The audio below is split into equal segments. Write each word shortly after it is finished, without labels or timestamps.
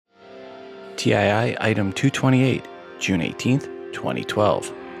TII Item 228, June 18th,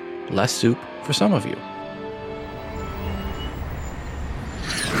 2012. Less soup for some of you.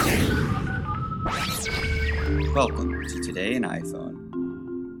 Welcome to Today in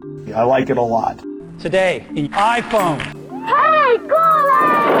iPhone. I like it a lot. Today in iPhone. Hey, Google!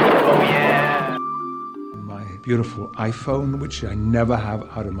 Oh yeah! My beautiful iPhone, which I never have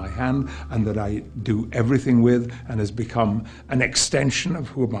out of my hand and that I do everything with and has become an extension of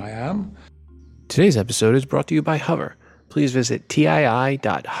who I am. Today's episode is brought to you by Hover. Please visit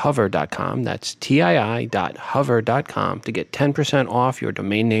tii.hover.com. That's tii.hover.com to get 10% off your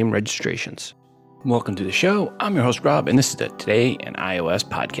domain name registrations. Welcome to the show. I'm your host, Rob, and this is the Today in iOS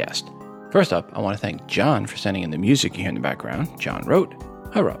podcast. First up, I want to thank John for sending in the music you hear in the background. John wrote,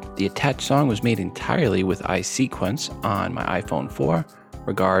 "Hi Rob, the attached song was made entirely with iSequence on my iPhone 4.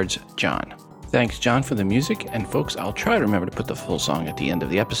 Regards, John." Thanks, John, for the music, and folks, I'll try to remember to put the full song at the end of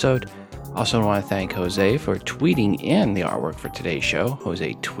the episode. Also want to thank Jose for tweeting in the artwork for today's show.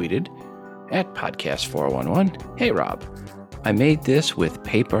 Jose tweeted at Podcast411, "Hey Rob, I made this with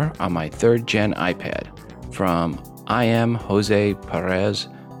paper on my 3rd gen iPad from I am Jose Perez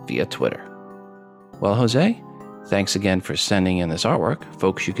via Twitter." Well, Jose, thanks again for sending in this artwork.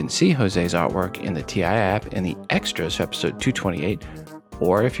 Folks, you can see Jose's artwork in the TI app in the extras for episode 228,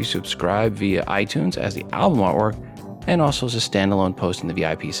 or if you subscribe via iTunes as the album artwork, and also as a standalone post in the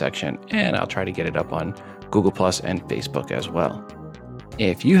VIP section, and I'll try to get it up on Google Plus and Facebook as well.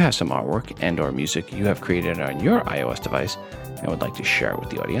 If you have some artwork and or music you have created on your iOS device and would like to share it with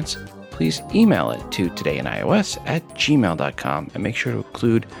the audience, please email it to todayinios@gmail.com and make sure to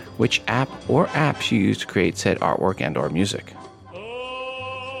include which app or apps you use to create said artwork and or music.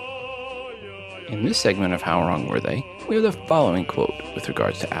 In this segment of How Wrong Were They, we have the following quote with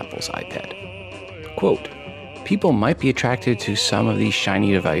regards to Apple's iPad. Quote, "People might be attracted to some of these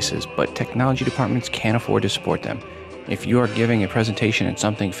shiny devices, but technology departments can't afford to support them. If you are giving a presentation and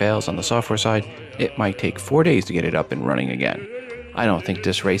something fails on the software side, it might take 4 days to get it up and running again. I don't think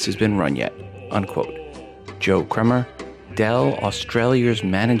this race has been run yet." Unquote. Joe Kremer, Dell Australia's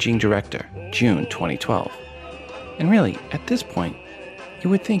Managing Director, June 2012. And really, at this point,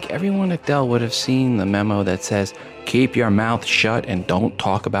 you would think everyone at Dell would have seen the memo that says, "Keep your mouth shut and don't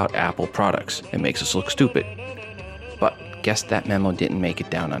talk about Apple products. It makes us look stupid." But guess that memo didn't make it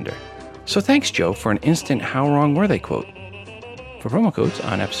down under. So thanks, Joe, for an instant How Wrong Were They quote. For promo codes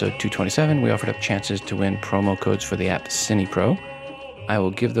on episode 227, we offered up chances to win promo codes for the app Cine Pro. I will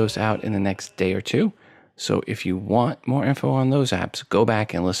give those out in the next day or two. So if you want more info on those apps, go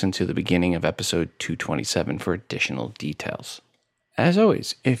back and listen to the beginning of episode 227 for additional details. As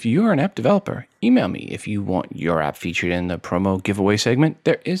always, if you're an app developer, email me if you want your app featured in the promo giveaway segment.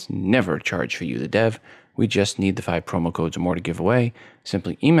 There is never a charge for you, the dev. We just need the 5 promo codes or more to give away.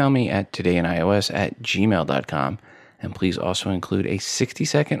 Simply email me at todayinios@gmail.com. And please also include a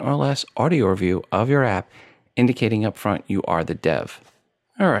 60-second or less audio review of your app indicating up front you are the dev.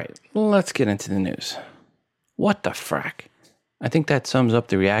 All right, let's get into the news. What the frack? I think that sums up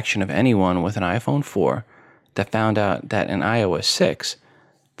the reaction of anyone with an iPhone 4 that found out that in iOS 6,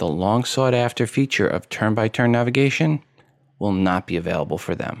 the long-sought-after feature of turn-by-turn navigation will not be available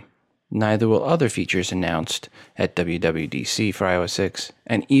for them. Neither will other features announced at WWDC for iOS 6,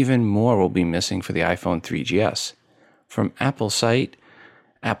 and even more will be missing for the iPhone 3GS. From Apple's site,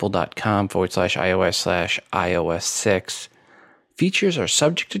 apple.com/iOS/iOS 6, features are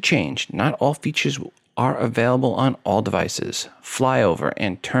subject to change. Not all features are available on all devices. Flyover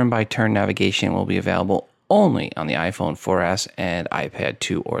and turn-by-turn navigation will be available only on the iPhone 4S and iPad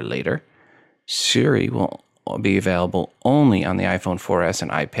 2 or later. Siri will be available only on the iPhone 4S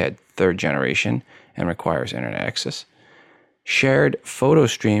and iPad 3rd generation and requires internet access. Shared photo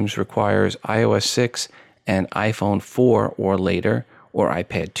streams requires iOS 6 and iPhone 4 or later, or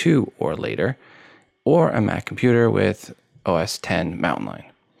iPad 2 or later, or a Mac computer with OS X Mountain Lion.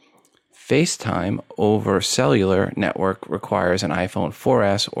 FaceTime over cellular network requires an iPhone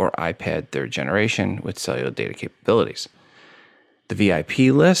 4S or iPad 3rd generation with cellular data capabilities. The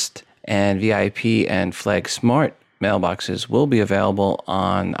VIP list and VIP and Flag Smart mailboxes will be available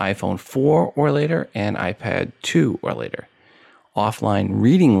on iPhone 4 or later and iPad 2 or later. Offline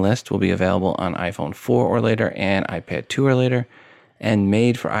reading list will be available on iPhone 4 or later and iPad 2 or later, and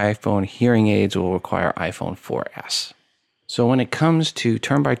made for iPhone hearing aids will require iPhone 4S. So when it comes to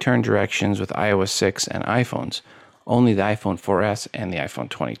turn-by-turn directions with iOS 6 and iPhones, only the iPhone 4S and the iPhone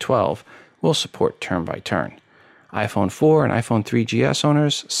 2012 will support turn-by-turn. iPhone 4 and iPhone 3GS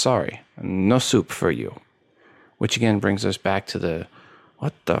owners, sorry, no soup for you. Which again brings us back to the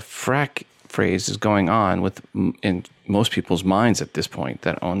what the frack phrase is going on in most people's minds at this point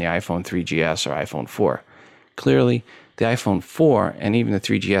that own the iPhone 3GS or iPhone 4. Clearly, the iPhone 4 and even the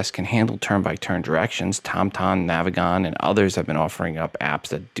 3GS can handle turn-by-turn directions. TomTom, Navigon, and others have been offering up apps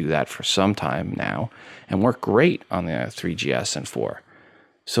that do that for some time now and work great on the 3GS and 4.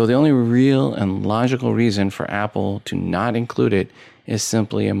 So the only real and logical reason for Apple to not include it is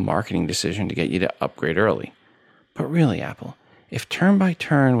simply a marketing decision to get you to upgrade early. But really, Apple, if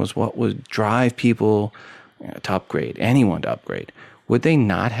turn-by-turn was what would drive people to upgrade, anyone to upgrade, would they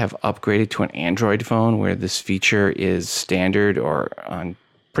not have upgraded to an Android phone where this feature is standard or on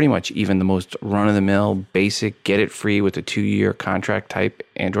pretty much even the most run-of-the-mill, basic, get-it-free with a 2-year contract type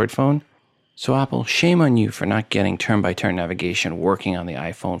Android phone? So Apple, shame on you for not getting turn-by-turn navigation working on the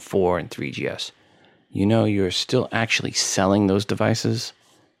iPhone 4 and 3GS. You know you're still actually selling those devices?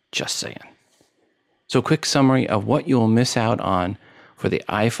 Just saying. So quick summary of what you'll miss out on for the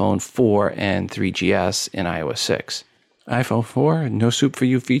iPhone 4 and 3GS in iOS 6. iPhone 4, no soup for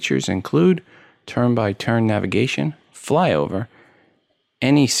you features include turn-by-turn navigation, flyover,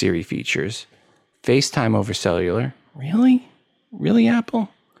 any Siri features, FaceTime over cellular. Really? Really, Apple?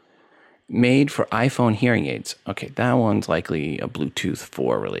 Made for iPhone hearing aids. Okay, that one's likely a Bluetooth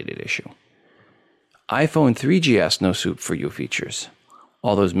 4 related issue. iPhone 3GS, no soup for you features.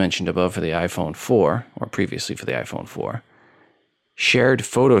 All those mentioned above for the iPhone 4, or previously for the iPhone 4. Shared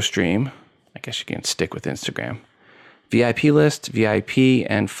photo stream. I guess you can stick with Instagram. VIP list, VIP,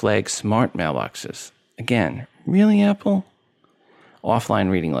 and flag smart mailboxes. Again, really, Apple?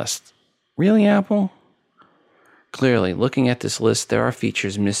 Offline reading list. Really, Apple? Clearly, looking at this list, there are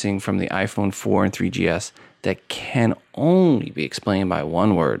features missing from the iPhone 4 and 3GS that can only be explained by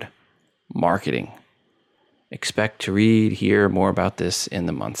one word: marketing. Expect to hear more about this in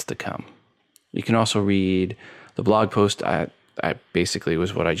the months to come. You can also read the blog post. I basically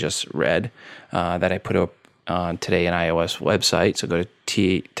was what I just read that I put up on Today in iOS website. So go to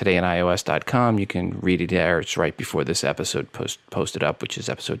todayinios.com. You can read it there. It's right before this episode posted up, which is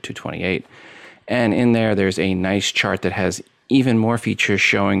episode 228. And in there, there's a nice chart that has even more features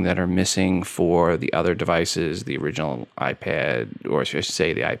showing that are missing for the other devices, the original iPad, or I should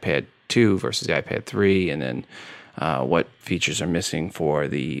say the iPad 2 versus the iPad 3, and then what features are missing for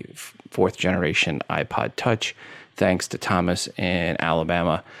the fourth generation iPod Touch. Thanks to Thomas in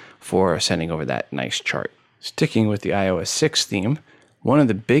Alabama for sending over that nice chart. Sticking with the iOS 6 theme, one of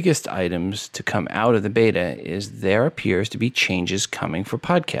the biggest items to come out of the beta is there appears to be changes coming for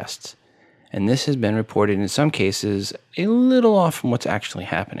podcasts. And this has been reported in some cases a little off from what's actually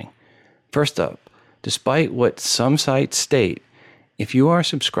happening. First up, despite what some sites state, if you are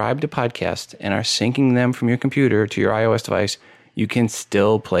subscribed to podcasts and are syncing them from your computer to your iOS device, you can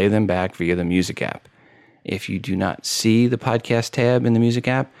still play them back via the Music app. If you do not see the podcast tab in the Music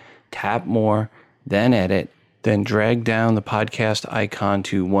app, tap More, then Edit, then drag down the podcast icon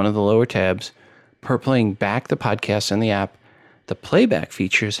to one of the lower tabs. Per playing back the podcast in the app, the playback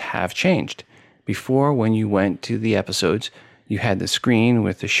features have changed. Before, when you went to the episodes, you had the screen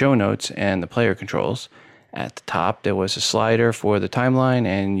with the show notes and the player controls. At the top, there was a slider for the timeline,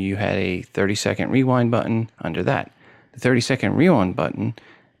 and you had a 30-second rewind button under that. The 30-second rewind button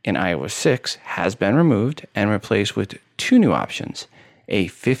in iOS 6 has been removed and replaced with two new options, a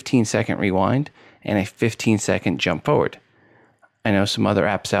 15-second rewind and a 15-second jump forward. I know some other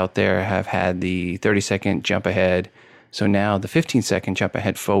apps out there have had the 30-second jump ahead, so now the 15-second jump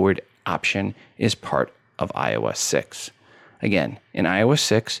ahead forward option is part of iOS 6. Again, in iOS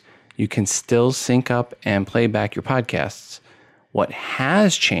 6, you can still sync up and play back your podcasts. What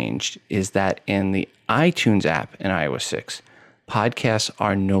has changed is that in the iTunes app in iOS 6, podcasts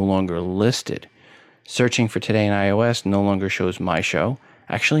are no longer listed. Searching for Today in iOS no longer shows my show.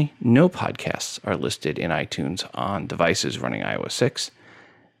 Actually, no podcasts are listed in iTunes on devices running iOS 6.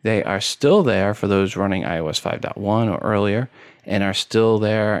 They are still there for those running iOS 5.1 or earlier, and are still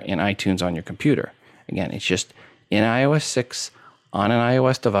there in iTunes on your computer. Again, it's just in iOS 6, on an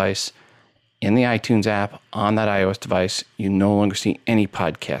iOS device, in the iTunes app, on that iOS device, you no longer see any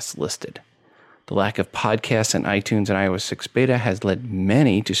podcasts listed. The lack of podcasts in iTunes and iOS 6 beta has led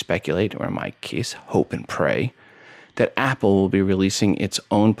many to speculate, or in my case, hope and pray, that Apple will be releasing its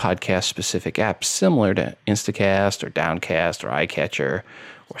own podcast-specific app similar to Instacast or Downcast or iCatcher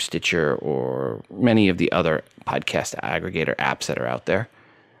or Stitcher or many of the other podcast aggregator apps that are out there.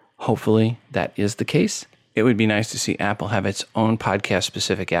 Hopefully that is the case. It would be nice to see Apple have its own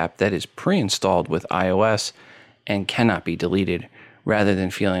podcast-specific app that is pre-installed with iOS and cannot be deleted, rather than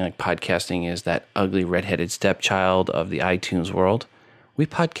feeling like podcasting is that ugly red-headed stepchild of the iTunes world. We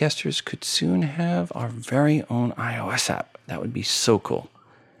podcasters could soon have our very own iOS app. That would be so cool.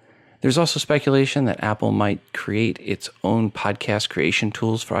 There's also speculation that Apple might create its own podcast creation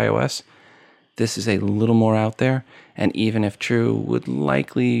tools for iOS. This is a little more out there, and even if true, would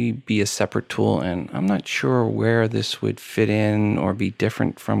likely be a separate tool, and I'm not sure where this would fit in or be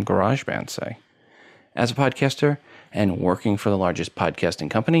different from GarageBand, say. As a podcaster and working for the largest podcasting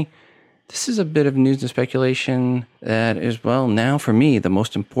company, this is a bit of news and speculation that is, well, now for me, the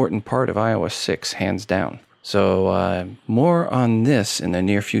most important part of iOS 6, hands down. So more on this in the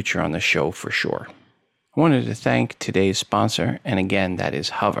near future on the show for sure. I wanted to thank today's sponsor, and again, that is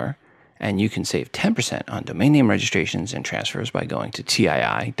Hover. And you can save 10% on domain name registrations and transfers by going to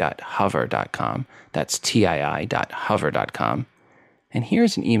tii.hover.com. That's tii.hover.com. And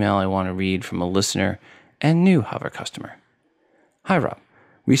here's an email I want to read from a listener and new Hover customer. Hi, Rob.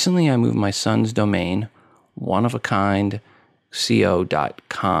 Recently, I moved my son's domain,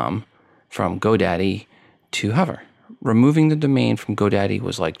 oneofakindco.com, from GoDaddy to Hover. Removing the domain from GoDaddy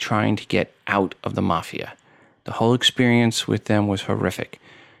was like trying to get out of the mafia. The whole experience with them was horrific.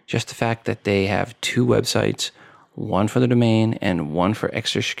 Just the fact that they have two websites, one for the domain and one for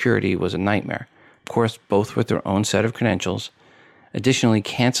extra security, was a nightmare. Of course, both with their own set of credentials. Additionally,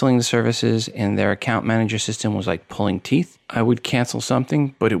 canceling the services in their account manager system was like pulling teeth. I would cancel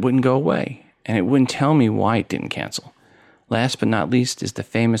something, but it wouldn't go away, and it wouldn't tell me why it didn't cancel. Last but not least is the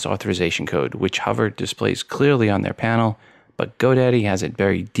famous authorization code, which Hover displays clearly on their panel, but GoDaddy has it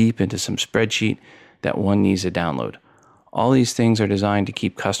buried deep into some spreadsheet that one needs to download. All these things are designed to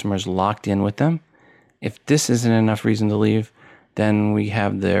keep customers locked in with them. If this isn't enough reason to leave, then we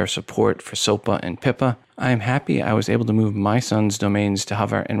have their support for SOPA and PIPA. I am happy I was able to move my son's domains to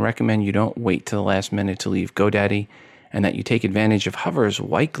Hover and recommend you don't wait till the last minute to leave GoDaddy and that you take advantage of Hover's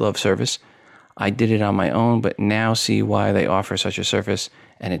white glove service. I did it on my own, but now see why they offer such a service,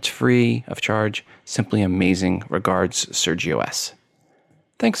 and it's free of charge. Simply amazing. Regards, Sergio S.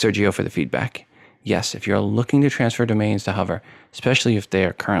 Thanks, Sergio, for the feedback. Yes, if you're looking to transfer domains to Hover, especially if they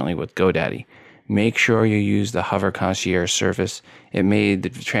are currently with GoDaddy, make sure you use the Hover Concierge service. It made the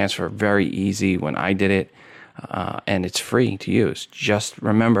transfer very easy when I did it, and it's free to use. Just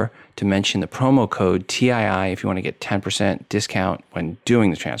remember to mention the promo code TII if you want to get 10% discount when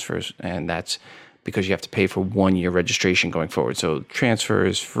doing the transfers, and that's because you have to pay for 1 year registration going forward. So transfer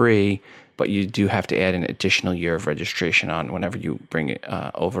is free, but you do have to add an additional year of registration on whenever you bring it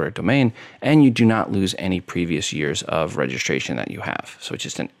over a domain, and you do not lose any previous years of registration that you have. So it's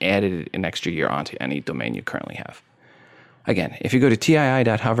just an extra year onto any domain you currently have. Again, if you go to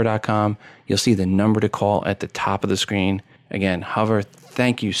tii.hover.com, you'll see the number to call at the top of the screen. Again, Hover,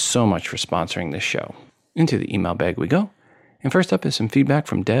 thank you so much for sponsoring this show. Into the email bag we go. And first up is some feedback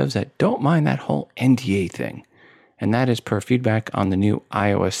from devs that don't mind that whole NDA thing. And that is per feedback on the new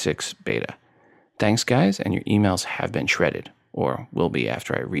iOS 6 beta. Thanks, guys, and your emails have been shredded, or will be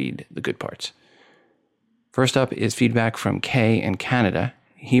after I read the good parts. First up is feedback from Kay in Canada.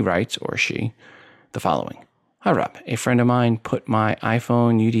 He writes, or she, the following. Hi, Rob. A friend of mine put my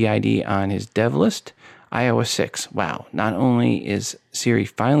iPhone UDID on his dev list. iOS 6. Wow. Not only is Siri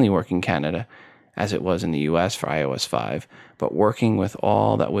finally working in Canada, as it was in the US for iOS 5, but working with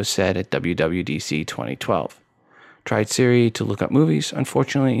all that was said at WWDC 2012. Tried Siri to look up movies.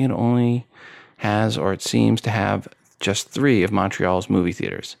 Unfortunately, it only has, or it seems to have, just 3 of Montreal's movie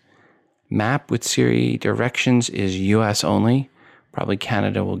theaters. Map with Siri directions is US only. Probably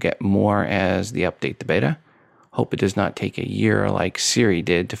Canada will get more as they update the beta. Hope it does not take a year like Siri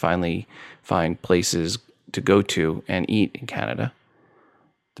did to finally find places to go to and eat in Canada.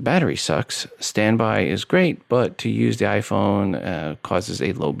 The battery sucks. Standby is great, but to use the iPhone causes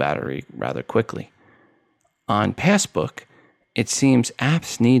a low battery rather quickly. On Passbook, it seems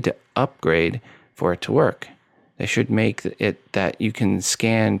apps need to upgrade for it to work. They should make it that you can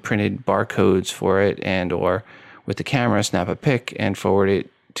scan printed barcodes for it and or with the camera snap a pic and forward it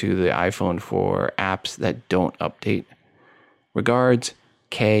to the iPhone for apps that don't update. Regards,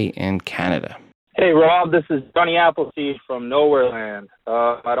 Kay in Canada. Hey, Rob, this is Johnny Appleseed from Nowhereland.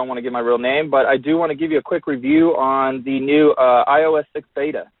 I don't want to give my real name, but I do want to give you a quick review on the new iOS 6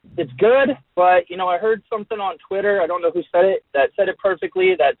 beta. It's good, but, I heard something on Twitter, I don't know who said it, that said it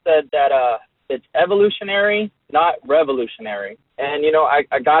perfectly, that said that it's evolutionary, not revolutionary. And,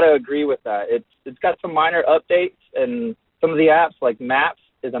 I got to agree with that. It's got some minor updates, and some of the apps, like Maps,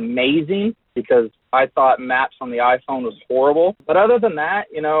 is amazing because I thought Maps on the iPhone was horrible. But other than that,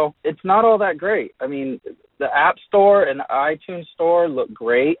 it's not all that great. I mean, the App Store and the iTunes Store look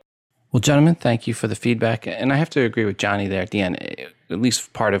great. Well, gentlemen, thank you for the feedback. And I have to agree with Johnny there at the end, at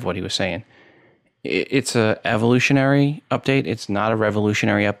least part of what he was saying. It's a evolutionary update. It's not a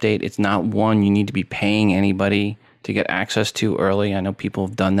revolutionary update. It's not one you need to be paying anybody to get access to early. I know people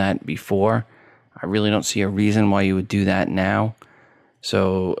have done that before. I really don't see a reason why you would do that now.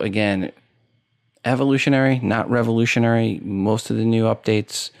 So again, evolutionary, not revolutionary. Most of the new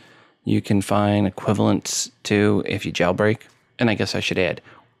updates you can find equivalents to if you jailbreak. And I guess I should add,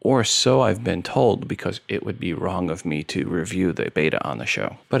 or so I've been told, because it would be wrong of me to review the beta on the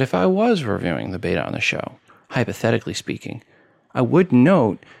show. But if I was reviewing the beta on the show, hypothetically speaking, I would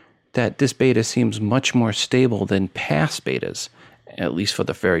note that this beta seems much more stable than past betas, at least for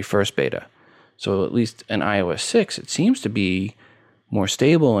the very first beta. So at least in iOS 6, it seems to be more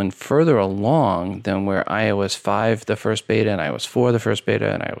stable and further along than where iOS 5, the first beta, and iOS 4, the first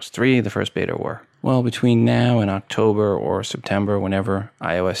beta, and iOS 3, the first beta were. Well, between now and October or September, whenever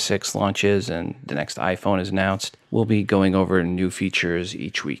iOS 6 launches and the next iPhone is announced, we'll be going over new features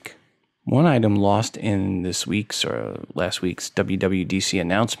each week. One item lost in this week's or last week's WWDC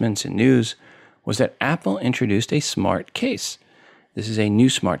announcements and news was that Apple introduced a smart case. This is a new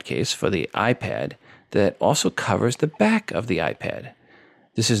smart case for the iPad that also covers the back of the iPad.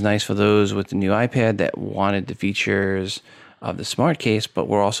 This is nice for those with the new iPad that wanted the features of the smart case, but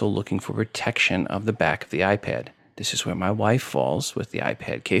were also looking for protection of the back of the iPad. This is where my wife falls with the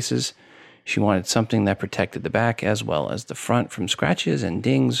iPad cases. She wanted something that protected the back as well as the front from scratches and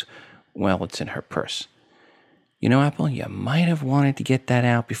dings while it's in her purse. You know, Apple, you might have wanted to get that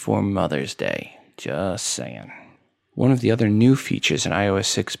out before Mother's Day. Just saying. One of the other new features in iOS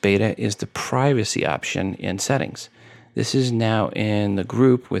 6 beta is the privacy option in settings. This is now in the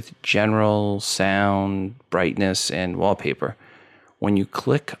group with general, sound, brightness, and wallpaper. When you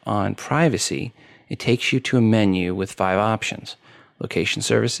click on privacy, it takes you to a menu with 5 options: location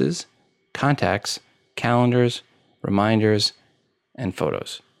services, contacts, calendars, reminders, and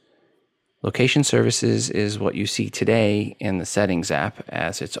photos. Location services is what you see today in the settings app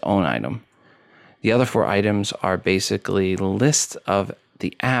as its own item. The other 4 items are basically lists of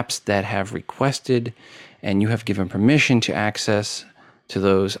the apps that have requested and you have given permission to access to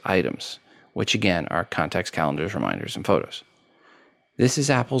those items, which again are contacts, calendars, reminders, and photos. This is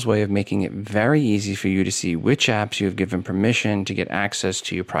Apple's way of making it very easy for you to see which apps you have given permission to get access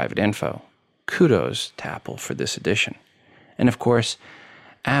to your private info. Kudos to Apple for this addition. And of course,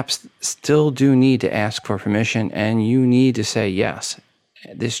 apps still do need to ask for permission and you need to say yes.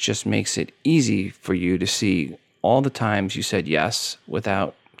 This just makes it easy for you to see all the times you said yes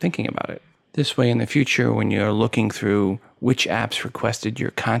without thinking about it. This way, in the future, when you're looking through which apps requested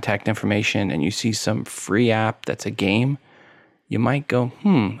your contact information and you see some free app that's a game, you might go,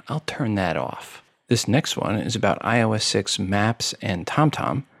 I'll turn that off. This next one is about iOS 6 Maps and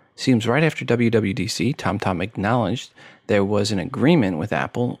TomTom. Seems right after WWDC, TomTom acknowledged there was an agreement with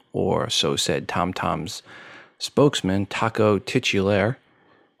Apple, or so said TomTom's spokesman, Taco Titulaire.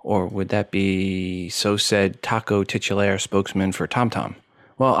 Or would that be so said Taco Titulaire, spokesman for TomTom?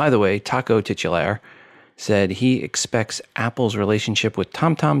 Well, either way, Taco Titulaire said he expects Apple's relationship with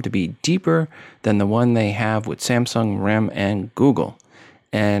TomTom to be deeper than the one they have with Samsung, RIM, and Google.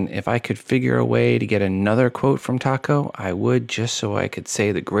 And if I could figure a way to get another quote from Taco, I would, just so I could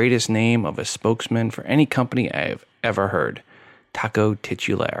say the greatest name of a spokesman for any company I have ever heard, Taco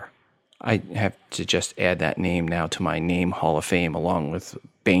Titulaire. I have to just add that name now to my name hall of fame along with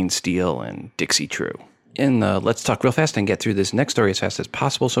Bane Steele and Dixie True. Let's talk real fast and get through this next story as fast as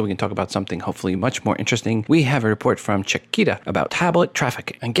possible so we can talk about something hopefully much more interesting. We have a report from Chiquita about tablet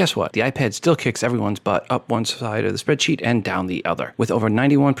traffic. And guess what? The iPad still kicks everyone's butt up one side of the spreadsheet and down the other. With over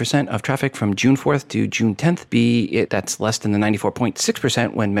 91% of traffic from June 4th to June 10th, that's less than the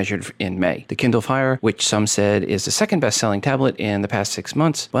 94.6% when measured in May. The Kindle Fire, which some said is the second best-selling tablet in the past 6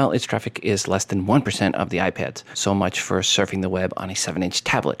 months, well, its traffic is less than 1% of the iPads. So much for surfing the web on a 7-inch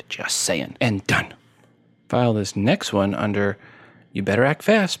tablet. Just saying. And done. File this next one under You Better Act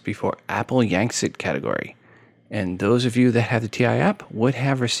Fast Before Apple Yanks It category. And those of you that have the TI app would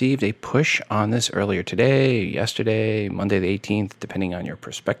have received a push on this earlier today, yesterday, Monday the 18th, depending on your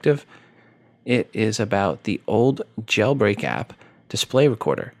perspective. It is about the old jailbreak app Display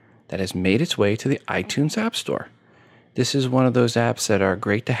Recorder that has made its way to the iTunes App Store. This is one of those apps that are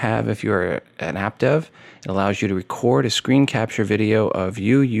great to have if you're an app dev. It allows you to record a screen capture video of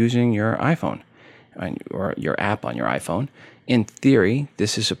you using your iPhone or your app on your iPhone. In theory,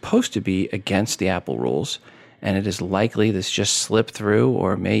 this is supposed to be against the Apple rules, and it is likely this just slipped through,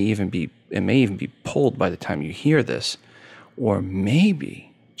 or it may even be pulled by the time you hear this. Or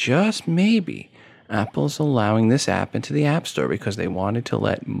maybe, just maybe, Apple's allowing this app into the App Store because they wanted to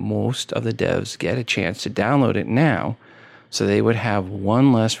let most of the devs get a chance to download it now, so they would have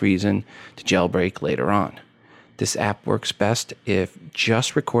one less reason to jailbreak later on. This app works best if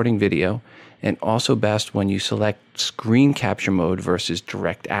just recording video and also best when you select screen capture mode versus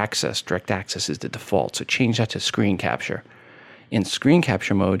direct access. Direct access is the default, so change that to screen capture. In screen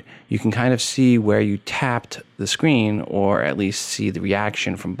capture mode, you can kind of see where you tapped the screen, or at least see the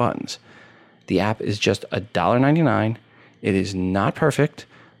reaction from buttons. The app is just $1.99. It is not perfect,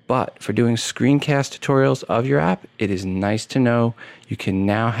 but for doing screencast tutorials of your app, it is nice to know you can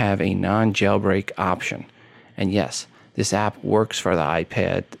now have a non-jailbreak option. And yes, this app works for the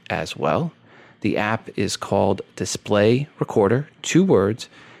iPad as well. The app is called Display Recorder, 2 words,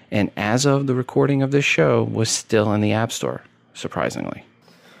 and as of the recording of this show, was still in the App Store, surprisingly.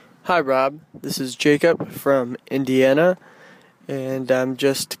 Hi, Rob. This is Jacob from Indiana, and I'm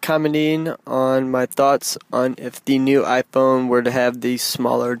just commenting on my thoughts on if the new iPhone were to have the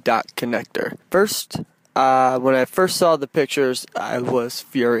smaller dock connector. First, when I first saw the pictures, I was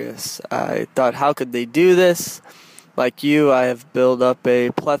furious. I thought, how could they do this? Like you, I have built up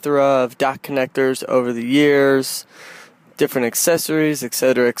a plethora of dock connectors over the years, different accessories,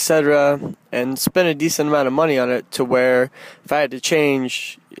 etc., and spent a decent amount of money on it to where if I had to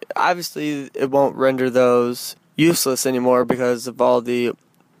change, obviously it won't render those useless anymore because of all the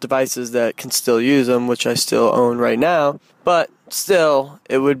devices that can still use them, which I still own right now, but still,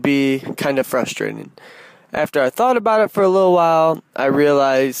 it would be kind of frustrating. After I thought about it for a little while, I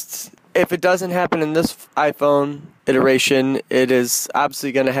realized if it doesn't happen in this iPhone iteration, it is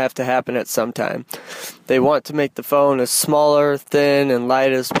obviously going to happen at some time. They want to make the phone as smaller, thin, and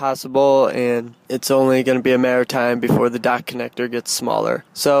light as possible, and it's only going to be a matter of time before the dock connector gets smaller.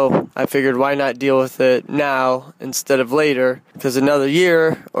 So I figured, why not deal with it now instead of later? Because another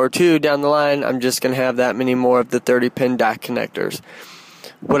year or two down the line, I'm just going to have that many more of the 30-pin dock connectors.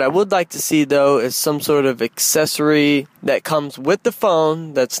 What I would like to see, though, is some sort of accessory that comes with the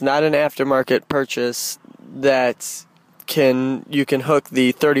phone that's not an aftermarket purchase that you can hook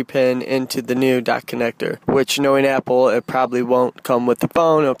the 30-pin into the new dock connector, which, knowing Apple, it probably won't come with the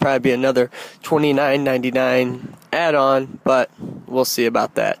phone. It'll probably be another $29.99 add-on, but we'll see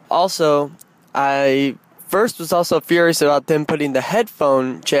about that. Also, I first was also furious about them putting the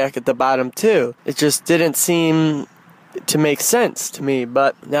headphone jack at the bottom, too. It just didn't seem to make sense to me,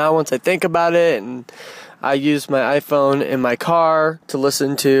 but now once I think about it, and I use my iPhone in my car to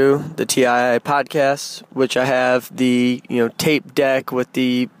listen to the TII podcast, which I have the tape deck with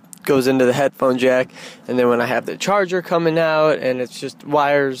the goes into the headphone jack, and then when I have the charger coming out and it's just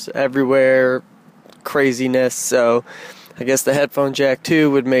wires everywhere, craziness, so I guess the headphone jack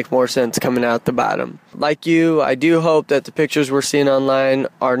too would make more sense coming out the bottom. Like you, I do hope that the pictures we're seeing online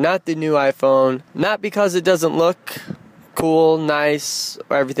are not the new iPhone, not because it doesn't look cool, nice,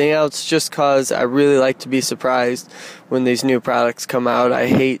 or everything else, just because I really like to be surprised when these new products come out. I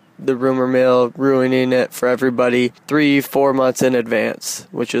hate the rumor mill ruining it for everybody 3-4 months in advance,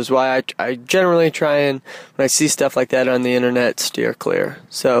 which is why I generally try and, when I see stuff like that on the internet, steer clear.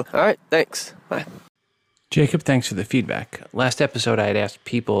 So, alright, thanks. Bye. Jacob, thanks for the feedback. Last episode, I had asked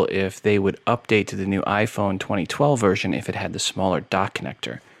people if they would update to the new iPhone 2012 version if it had the smaller dock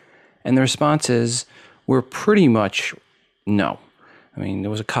connector. And the responses were pretty much no. I mean, there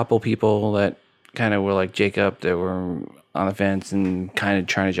was a couple people that kind of were like Jacob, that were on the fence and kind of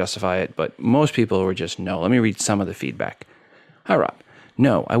trying to justify it, but most people were just no. Let me read some of the feedback. Hi, Rob.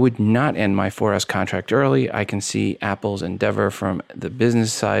 No, I would not end my 4S contract early. I can see Apple's endeavor from the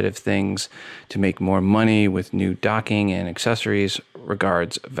business side of things to make more money with new docking and accessories.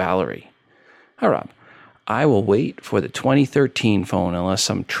 Regards, Valerie. Hi, Rob. I will wait for the 2013 phone unless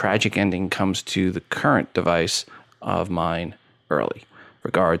some tragic ending comes to the current device of mine early.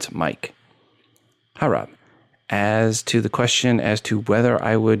 Regards, Mike. Hi, Rob. As to the question as to whether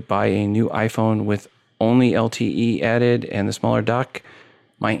I would buy a new iPhone with only LTE added and the smaller dock,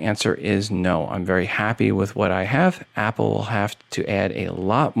 my answer is no. I'm very happy with what I have. Apple will have to add a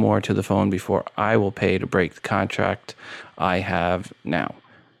lot more to the phone before I will pay to break the contract I have now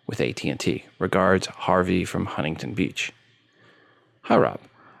with AT&T. Regards, Harvey from Huntington Beach. Hi, Rob.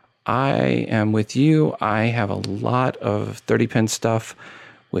 I am with you. I have a lot of 30-pin stuff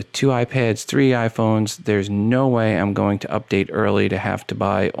with 2 iPads, 3 iPhones. There's no way I'm going to update early to have to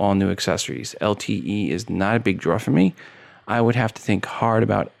buy all new accessories. LTE is not a big draw for me. I would have to think hard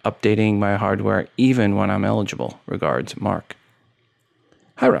about updating my hardware even when I'm eligible. Regards, Mark.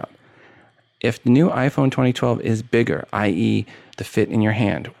 Hi, Rob. If the new iPhone 2012 is bigger, i.e. the fit in your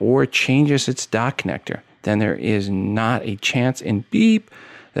hand, or changes its dock connector, then there is not a chance in beep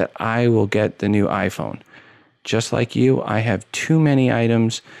that I will get the new iPhone. Just like you, I have too many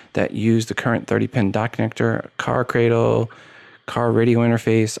items that use the current 30-pin dock connector, car cradle, car radio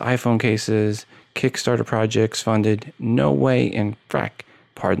interface, iPhone cases, Kickstarter projects funded. No way in frack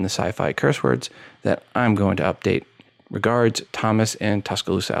pardon the sci-fi curse words, that I'm going to update. Regards, Thomas in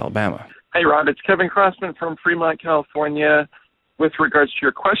Tuscaloosa, Alabama. Hey, Rob. It's Kevin Crossman from Fremont, California. With regards to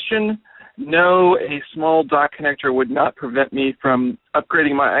your question, no, a small dock connector would not prevent me from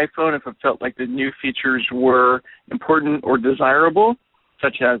upgrading my iPhone if it felt like the new features were important or desirable,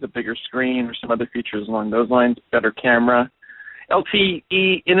 such as a bigger screen or some other features along those lines, better camera.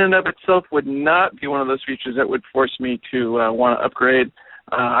 LTE in and of itself would not be one of those features that would force me to want to upgrade.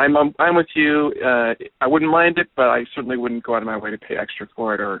 I'm with you. I wouldn't mind it, but I certainly wouldn't go out of my way to pay extra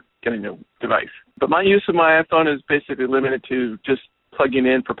for it or get a new device. But my use of my iPhone is basically limited to just plugging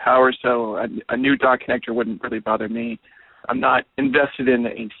in for power, so a new dock connector wouldn't really bother me. I'm not invested in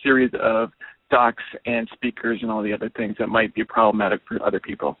a series of docks and speakers and all the other things that might be problematic for other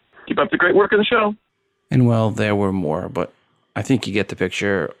people. Keep up the great work on the show. And well, there were more, but I think you get the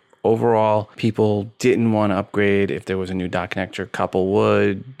picture. Overall, people didn't want to upgrade if there was a new dock connector. A couple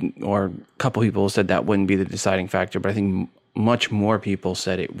would, or a couple people said that wouldn't be the deciding factor, but I think much more people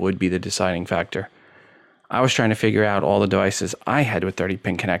said it would be the deciding factor. I was trying to figure out all the devices I had with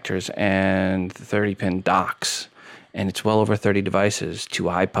 30-pin connectors and 30-pin docks, and it's well over 30 devices, 2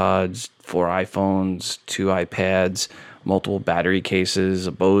 iPods, 4 iPhones, 2 iPads, multiple battery cases,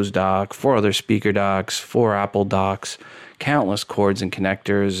 a Bose dock, 4 other speaker docks, 4 Apple docks, countless cords and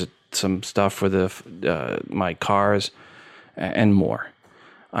connectors, some stuff for my cars, and more.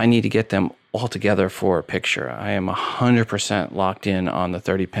 I need to get them all together for a picture. I am 100% locked in on the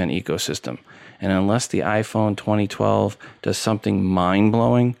 30-pin ecosystem. And unless the iPhone 2012 does something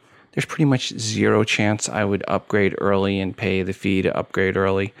mind-blowing, there's pretty much zero chance I would upgrade early and pay the fee to upgrade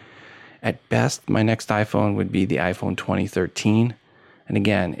early. At best, my next iPhone would be the iPhone 2013. And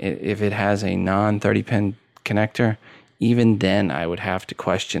again, if it has a non-30-pin connector, even then I would have to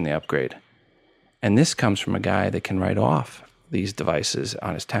question the upgrade. And this comes from a guy that can write off these devices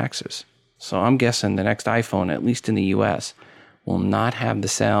on his taxes. So I'm guessing the next iPhone, at least in the US, will not have the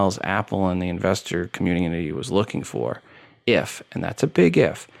sales Apple and the investor community was looking for if, and that's a big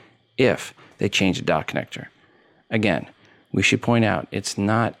if they change the dock connector. Again, we should point out it's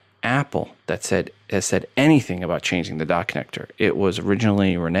not Apple that has said anything about changing the dock connector. It was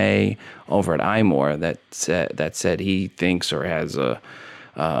originally Renee over at iMore that said he thinks or has a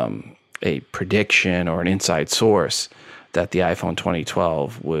prediction or an inside source that the iPhone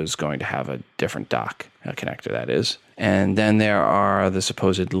 2012 was going to have a different dock connector, that is. And then there are the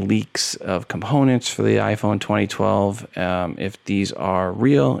supposed leaks of components for the iPhone 2012. If these are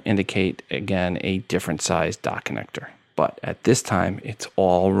real, indicate, again, a different size dock connector. But at this time, it's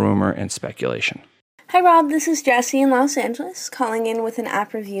all rumor and speculation. Hi Rob, this is Jessie in Los Angeles, calling in with an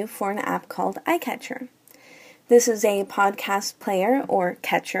app review for an app called iCatcher. This is a podcast player, or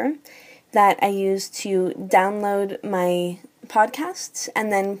catcher, that I use to download my podcasts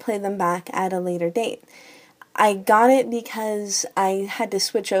and then play them back at a later date. I got it because I had to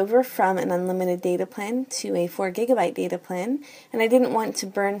switch over from an unlimited data plan to a 4 gigabyte data plan, and I didn't want to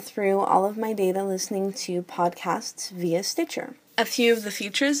burn through all of my data listening to podcasts via Stitcher. A few of the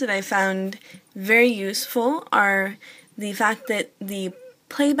features that I found very useful are the fact that the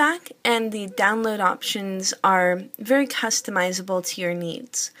playback and the download options are very customizable to your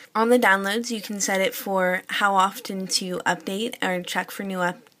needs. On the downloads, you can set it for how often to update or check for new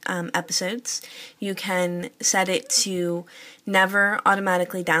episodes. You can set it to never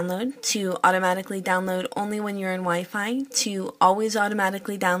automatically download only when you're in Wi-Fi, to always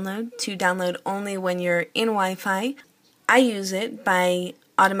automatically download, to download only when you're in Wi-Fi. I use it by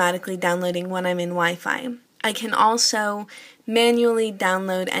automatically downloading when I'm in Wi-Fi. I can also manually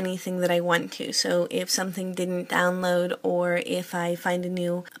download anything that I want to. So if something didn't download, or if I find a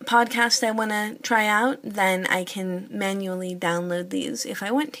new podcast I want to try out, then I can manually download these if I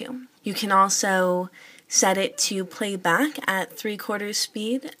want to. You can also set it to play back at 3/4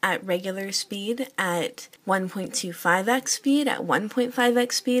 speed, at regular speed, at 1.25x speed, at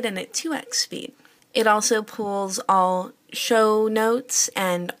 1.5x speed, and at 2x speed. It also pulls all show notes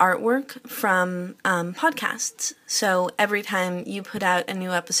and artwork from podcasts. So every time you put out a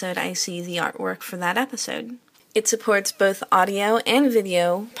new episode, I see the artwork for that episode. It supports both audio and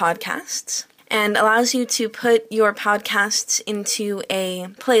video podcasts and allows you to put your podcasts into a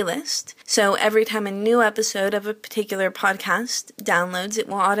playlist. So every time a new episode of a particular podcast downloads, it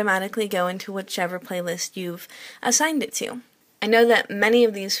will automatically go into whichever playlist you've assigned it to. I know that many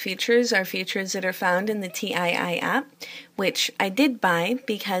of these features are features that are found in the TII app, which I did buy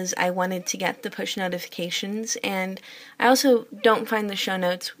because I wanted to get the push notifications, and I also don't find the show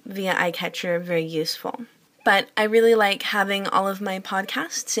notes via iCatcher very useful. But I really like having all of my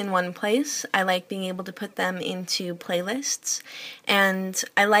podcasts in one place. I like being able to put them into playlists, and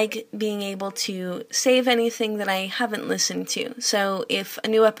I like being able to save anything that I haven't listened to. So if a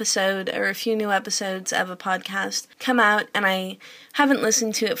new episode or a few new episodes of a podcast come out and I haven't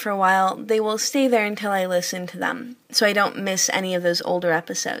listened to it for a while, they will stay there until I listen to them, so I don't miss any of those older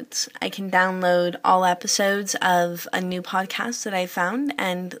episodes. I can download all episodes of a new podcast that I found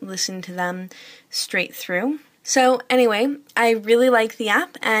and listen to them straight through. So anyway, I really like the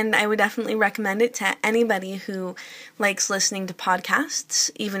app, and I would definitely recommend it to anybody who likes listening to podcasts,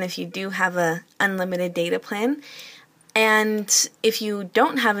 even if you do have an unlimited data plan. And if you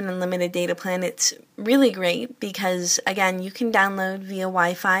don't have an unlimited data plan, it's really great because, again, you can download via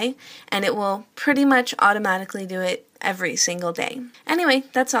Wi-Fi, and it will pretty much automatically do it every single day. Anyway,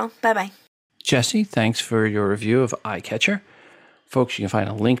 that's all. Bye-bye. Jesse, thanks for your review of iCatcher. Folks, you can find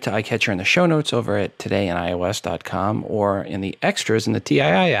a link to iCatcher in the show notes over at todayinios.com or in the extras in the TII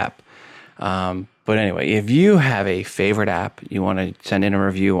app. But anyway, if you have a favorite app you want to send in a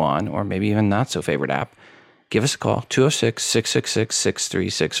review on, or maybe even not so favorite app, give us a call,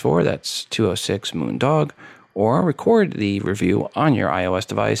 206-666-6364. That's 206-MOON-DOG. Or record the review on your iOS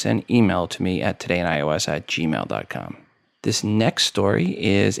device and email to me at todayinios@gmail.com. This next story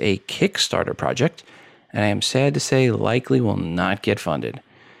is a Kickstarter project, and I am sad to say likely will not get funded,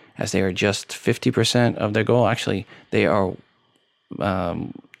 as they are just 50% of their goal. Actually, they are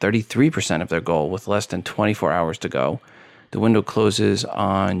 33% of their goal with less than 24 hours to go. The window closes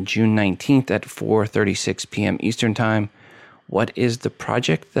on June 19th at 4:36 p.m. Eastern Time. What is the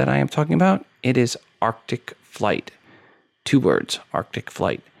project that I am talking about? It is Arctic Flight. 2 words, Arctic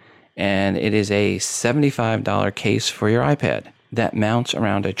Flight. And it is a $75 case for your iPad that mounts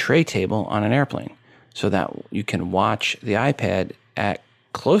around a tray table on an airplane, so that you can watch the iPad at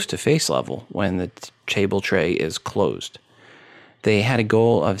close to face level when the table tray is closed. They had a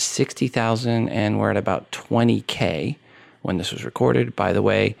goal of 60,000 and we're at about 20K when this was recorded. By the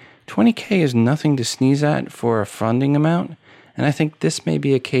way, 20K is nothing to sneeze at for a funding amount, and I think this may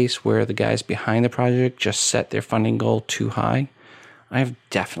be a case where the guys behind the project just set their funding goal too high. I've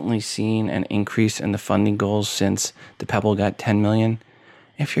definitely seen an increase in the funding goals since the Pebble got 10 million.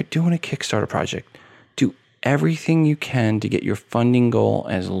 If you're doing a Kickstarter project, do everything you can to get your funding goal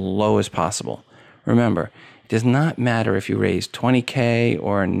as low as possible. Remember, it does not matter if you raise 20K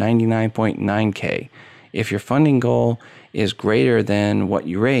or 99.9K. If your funding goal is greater than what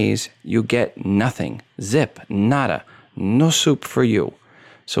you raise, you get nothing. Zip, nada, no soup for you.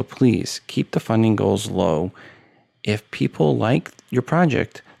 So please keep the funding goals low. If people like your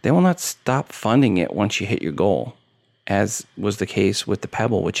project, they will not stop funding it once you hit your goal, as was the case with the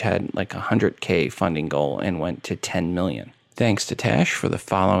Pebble, which had like a 100K funding goal and went to 10 million. Thanks to Tash for the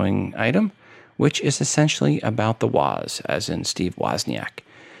following item, which is essentially about the Woz, as in Steve Wozniak.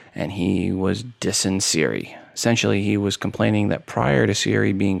 And he was dissing Siri. Essentially, he was complaining that prior to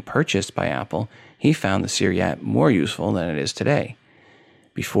Siri being purchased by Apple, he found the Siri app more useful than it is today.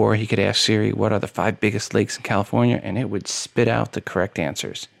 Before, he could ask Siri, what are the 5 biggest lakes in California, and it would spit out the correct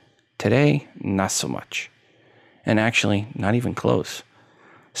answers. Today, not so much. And actually, not even close.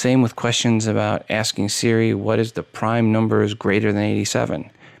 Same with questions about asking Siri, what is the prime numbers greater than 87?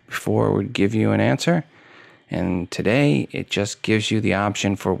 Before, it would give you an answer, and today, it just gives you the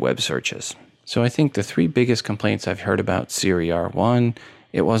option for web searches. So I think the 3 biggest complaints I've heard about Siri are: 1,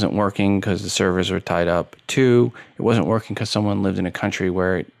 it wasn't working because the servers were tied up; 2, it wasn't working because someone lived in a country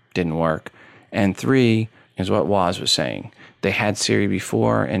where it didn't work; and 3 is what Woz was saying. They had Siri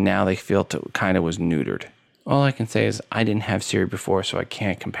before, and now they feel it kind of was neutered. All I can say is I didn't have Siri before, so I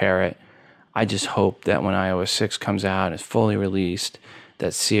can't compare it. I just hope that when iOS 6 comes out and is fully released,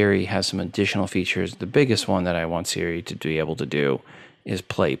 that Siri has some additional features. The biggest one that I want Siri to be able to do is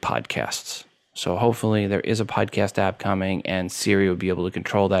play podcasts. So hopefully there is a podcast app coming, and Siri will be able to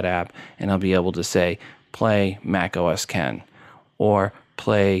control that app, and I'll be able to say, play Mac OS Ken, or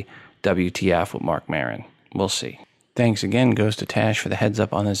play WTF with Mark Maron. We'll see. Thanks again goes to Tash for the heads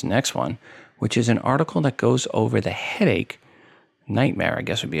up on this next one, which is an article that goes over the nightmare, I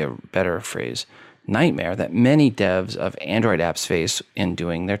guess would be a better phrase, nightmare that many devs of Android apps face in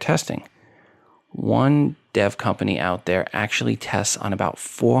doing their testing. One dev company out there actually tests on about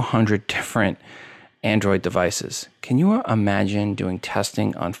 400 different Android devices. Can you imagine doing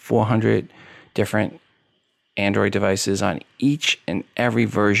testing on 400 different Android devices on each and every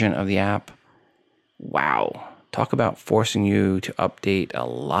version of the app? Wow. Talk about forcing you to update a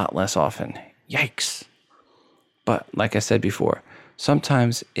lot less often. Yikes. But like I said before,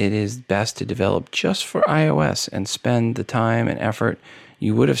 sometimes it is best to develop just for iOS and spend the time and effort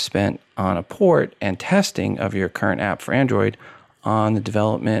you would have spent on a port and testing of your current app for Android on the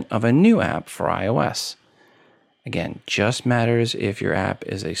development of a new app for iOS. Again, just matters if your app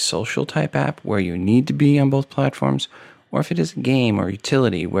is a social type app where you need to be on both platforms, or if it is a game or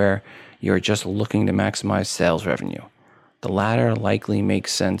utility where you're just looking to maximize sales revenue. The latter likely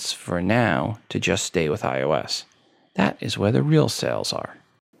makes sense for now to just stay with iOS. That is where the real sales are.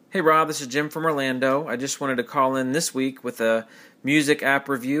 Hey Rob, this is Jim from Orlando. I just wanted to call in this week with a music app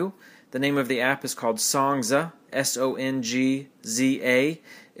review. The name of the app is called Songza, Songza.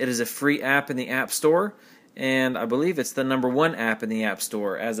 It is a free app in the App Store, and I believe it's the #1 app in the App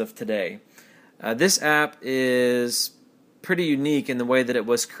Store as of today. This app is pretty unique in the way that it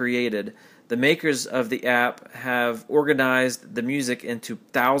was created. The makers of the app have organized the music into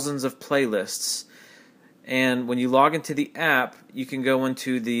thousands of playlists, and when you log into the app, you can go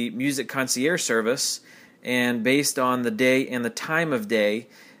into the Music Concierge service, and based on the day and the time of day,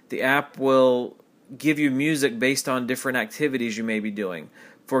 the app will give you music based on different activities you may be doing.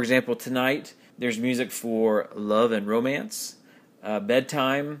 For example, tonight, there's music for love and romance,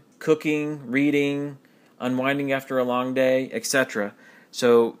 bedtime, cooking, reading, unwinding after a long day, etc.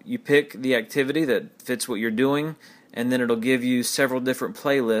 So you pick the activity that fits what you're doing, and then it'll give you several different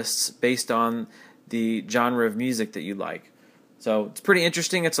playlists based on the genre of music that you like. So it's pretty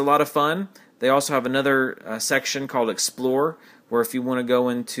interesting. It's a lot of fun. They also have another section called Explore, where if you want to go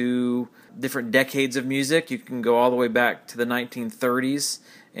into different decades of music, you can go all the way back to the 1930s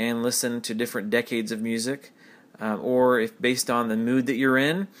and listen to different decades of music. Or if based on the mood that you're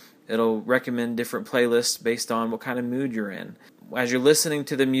in, it'll recommend different playlists based on what kind of mood you're in. As you're listening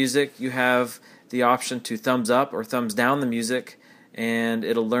to the music, you have the option to thumbs up or thumbs down the music, and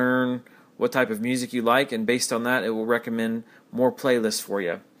it'll learn what type of music you like, and based on that, it will recommend more playlists for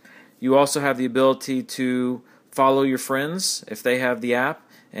you. You also have the ability to follow your friends if they have the app,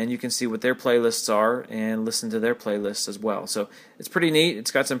 and you can see what their playlists are and listen to their playlists as well. So it's pretty neat.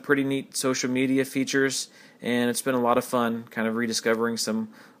 It's got some pretty neat social media features, and it's been a lot of fun kind of rediscovering some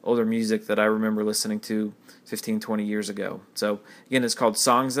older music that I remember listening to 15, 20 years ago. So again, it's called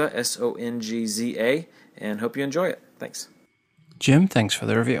Songza, Songza, and hope you enjoy it. Thanks. Jim, thanks for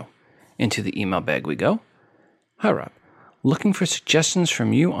the review. Into the email bag we go. Hi, Rob. Looking for suggestions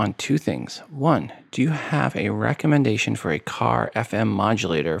from you on two things. One, do you have a recommendation for a car FM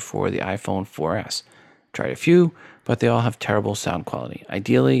modulator for the iPhone 4S? Tried a few, but they all have terrible sound quality.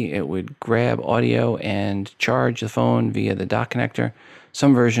 Ideally, it would grab audio and charge the phone via the dock connector.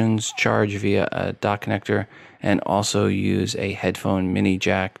 Some versions charge via a dock connector and also use a headphone mini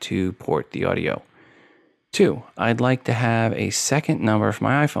jack to port the audio. Two, I'd like to have a second number for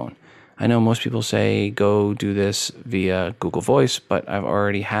my iPhone. I know most people say go do this via Google Voice, but I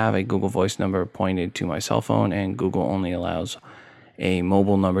already have a Google Voice number pointed to my cell phone, and Google only allows a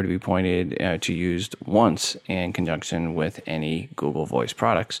mobile number to be pointed to used once in conjunction with any Google Voice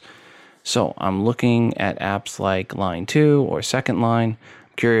products. So I'm looking at apps like Line 2 or Second Line.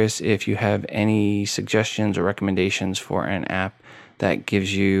 I'm curious if you have any suggestions or recommendations for an app that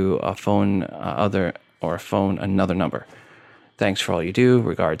gives you a phone another number. Thanks for all you do.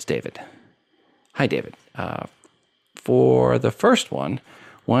 Regards, David. Hi, David. For the first one,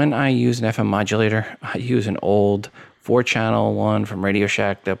 when I use an FM modulator, I use an old 4-channel one from Radio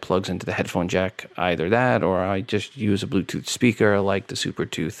Shack that plugs into the headphone jack. Either that, or I just use a Bluetooth speaker like the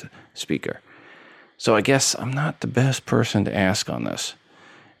SuperTooth speaker. So I guess I'm not the best person to ask on this.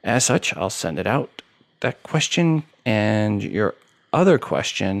 As such, I'll send it out. That question and your other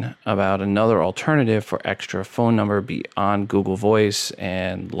question about another alternative for extra phone number beyond Google Voice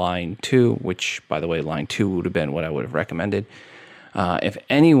and Line 2, which, by the way, Line 2 would have been what I would have recommended. If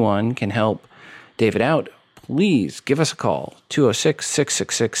anyone can help David out, please give us a call,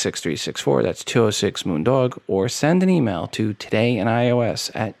 206-666-6364. That's 206-MOONDOG, or send an email to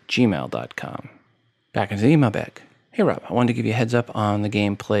todayinios@gmail.com. Back into the email bag. Hey, Rob, I wanted to give you a heads up on the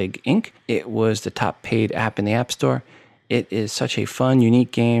game Plague Inc. It was the top paid app in the App Store. It is such a fun,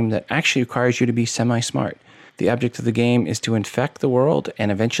 unique game that actually requires you to be semi-smart. The object of the game is to infect the world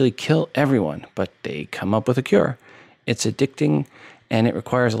and eventually kill everyone, but they come up with a cure. It's addicting, and it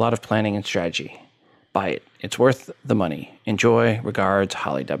requires a lot of planning and strategy. Buy it. It's worth the money. Enjoy. Regards,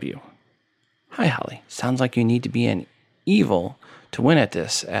 Holly W. Hi, Holly. Sounds like you need to be an evil to win at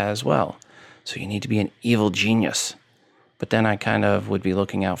this as well. So you need to be an evil genius. But then I kind of would be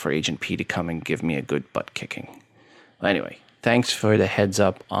looking out for Agent P to come and give me a good butt kicking. Anyway, thanks for the heads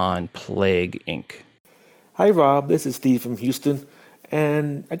up on Plague Inc. Hi, Rob. This is Steve from Houston,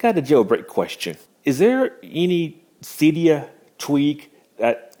 and I got a jailbreak question. Is there any Cydia tweak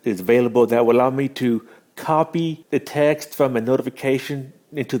that is available that will allow me to copy the text from a notification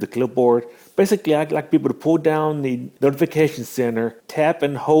into the clipboard. Basically, I'd like people to pull down the notification center, tap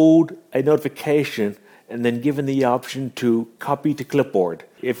and hold a notification, and then given the option to copy to clipboard.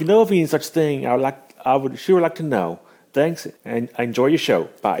 If you know of any such thing, I would sure like to know. Thanks, and enjoy your show.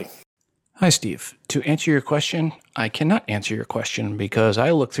 Bye. Hi, Steve. To answer your question, I cannot answer your question because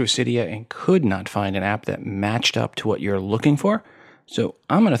I looked through Cydia and could not find an app that matched up to what you're looking for. So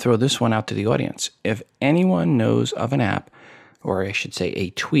I'm going to throw this one out to the audience. If anyone knows of an app, or I should say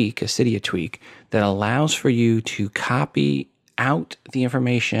a tweak, a Cydia tweak, that allows for you to copy out the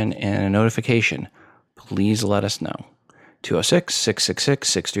information in a notification, please let us know.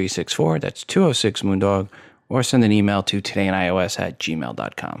 206-666-6364, that's 206-Moondog, or send an email to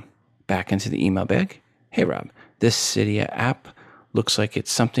todayinios@gmail.com. Back into the email bag. Hey, Rob, this Cydia app looks like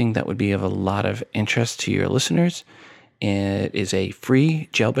it's something that would be of a lot of interest to your listeners. It is a free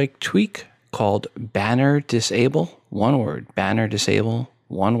jailbreak tweak called Banner Disable, one word, Banner Disable,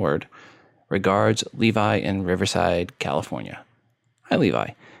 one word. Regards, Levi in Riverside, California. Hi, Levi.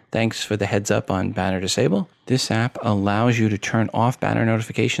 Thanks for the heads up on Banner Disable. This app allows you to turn off banner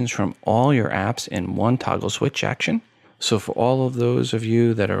notifications from all your apps in one toggle switch action. So for all of those of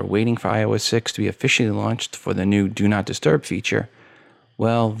you that are waiting for iOS 6 to be officially launched for the new Do Not Disturb feature,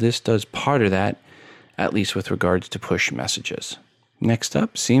 well, this does part of that, at least with regards to push messages. Next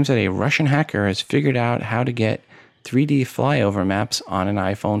up, seems that a Russian hacker has figured out how to get 3D flyover maps on an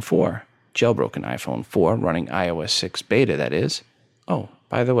iPhone 4, jailbroken iPhone 4 running iOS 6 beta, that is. Oh,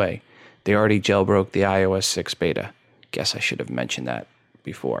 by the way, they already jailbroke the iOS 6 beta. Guess I should have mentioned that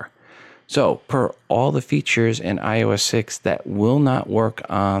before. So, per all the features in iOS 6 that will not work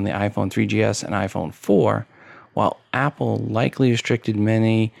on the iPhone 3GS and iPhone 4, while Apple likely restricted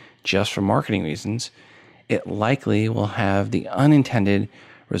many just for marketing reasons, it likely will have the unintended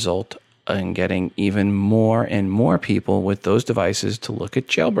result in getting even more and more people with those devices to look at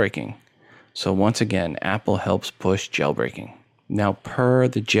jailbreaking. So once again, Apple helps push jailbreaking. Now, per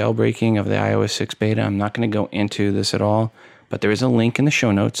the jailbreaking of the iOS 6 beta, I'm not going to go into this at all, but there is a link in the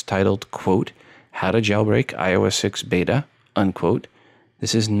show notes titled, quote, How to Jailbreak iOS 6 Beta, unquote.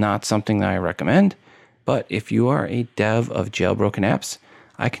 This is not something that I recommend, but if you are a dev of jailbroken apps,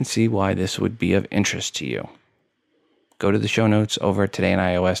 I can see why this would be of interest to you. Go to the show notes over at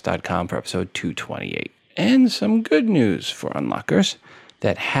todayinios.com for episode 228. And some good news for unlockers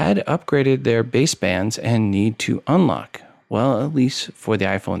that had upgraded their basebands and need to unlock. Well, at least for the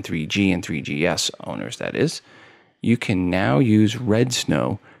iPhone 3G and 3GS owners, that is. You can now use Red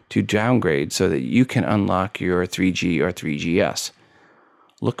Snow to downgrade so that you can unlock your 3G or 3GS.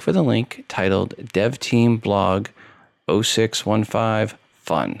 Look for the link titled DevTeamBlog 0615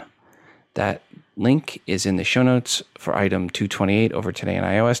 Fun. That link is in the show notes for item 228 over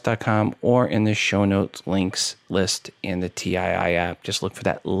todayinios.com or in the show notes links list in the TII app. Just look for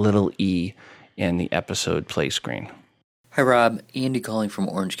that little E in the episode play screen. Hi Rob, Andy calling from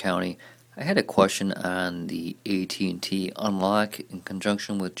Orange County. I had a question on the AT&T unlock in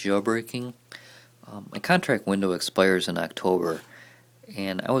conjunction with jailbreaking. My contract window expires in October,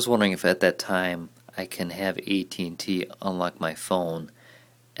 and I was wondering if at that time I can have AT&T unlock my phone,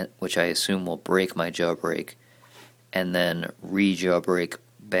 which I assume will break my jailbreak, and then re-jailbreak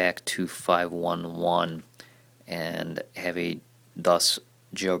back to 511 and have a thus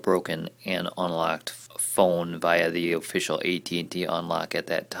jailbroken and unlocked phone via the official AT&T unlock at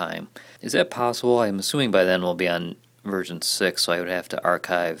that time. Is that possible? I'm assuming by then we'll be on version 6, so I would have to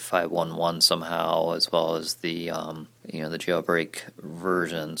archive 511 somehow, as well as the the jailbreak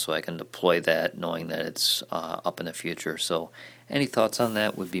version, so I can deploy that knowing that it's up in the future. So any thoughts on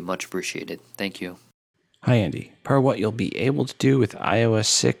that would be much appreciated. Thank you. Hi, Andy. Per what you'll be able to do with iOS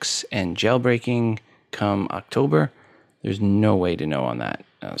 6 and jailbreaking come October, there's no way to know on that.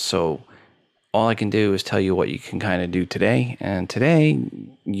 So all I can do is tell you what you can kind of do today. And today,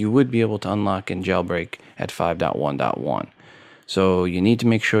 you would be able to unlock and jailbreak at 5.1.1. So you need to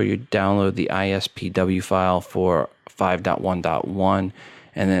make sure you download the ISPW file for 5.1.1.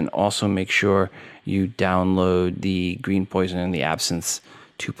 And then also make sure you download the Green Poison and the Absence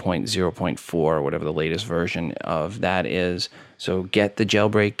 2.0.4, whatever the latest version of that is. So get the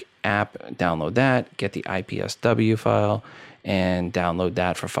jailbreak app, download that, get the IPSW file, and download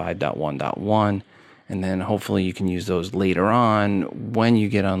that for 5.1.1. And then hopefully you can use those later on when you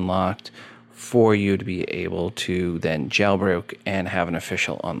get unlocked for you to be able to then jailbreak and have an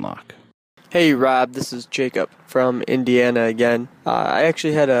official unlock. Hey Rob, this is Jacob from Indiana again. I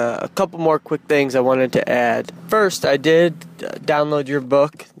actually had a couple more quick things I wanted to add. First, I did download your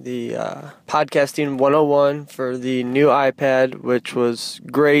book, the Podcasting 101 for the new iPad, which was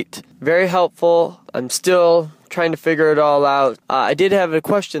great, very helpful. I'm still trying to figure it all out. I did have a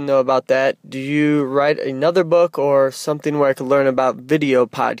question though about that. Do you write another book or something where I could learn about video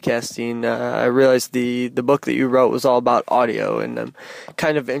podcasting? I realized the book that you wrote was all about audio, and I'm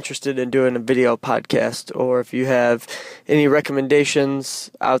kind of interested in doing a video podcast. Or if you have any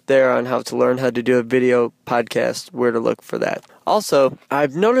recommendations out there on how to learn how to do a video podcast, where to look for that. Also,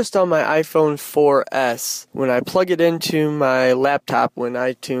 I've noticed on my iPhone 4S, when I plug it into my laptop when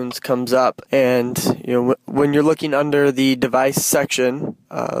iTunes comes up, and when you're looking under the device section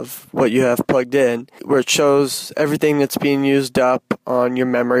of what you have plugged in, where it shows everything that's being used up on your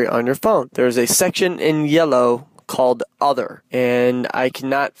memory on your phone, there's a section in yellow called Other, and I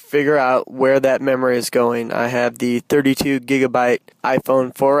cannot figure out where that memory is going. I have the 32 gigabyte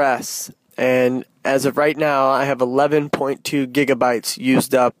iPhone 4S, and as of right now, I have 11.2 gigabytes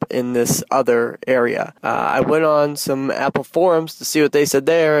used up in this other area. I went on some Apple forums to see what they said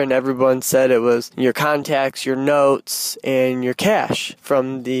there, and everyone said it was your contacts, your notes, and your cache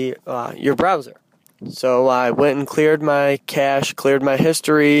from your browser. So I went and cleared my cache, cleared my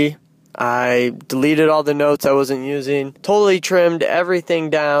history. I deleted all the notes I wasn't using, totally trimmed everything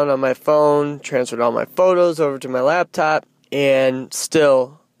down on my phone, transferred all my photos over to my laptop, and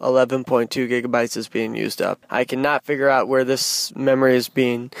still 11.2 gigabytes is being used up. I cannot figure out where this memory is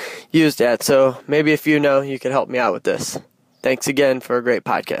being used at, so maybe if you know, you could help me out with this. Thanks again for a great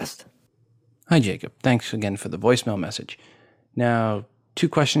podcast. Hi, Jacob. Thanks again for the voicemail message. Now, 2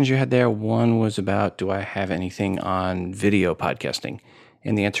 questions you had there. One was about, do I have anything on video podcasting?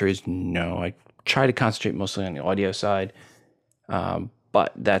 And the answer is no. I try to concentrate mostly on the audio side.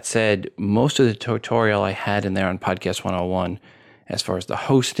 But that said, most of the tutorial I had in there on Podcast 101, as far as the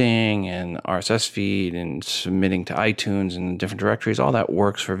hosting and RSS feed and submitting to iTunes and different directories, all that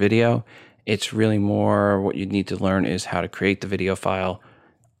works for video. It's really more what you need to learn is how to create the video file.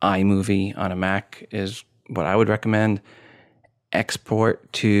 iMovie on a Mac is what I would recommend.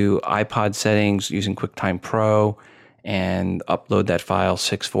 Export to iPod settings using QuickTime Pro and upload that file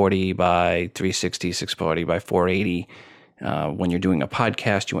 640 by 360, 640 by 480. When you're doing a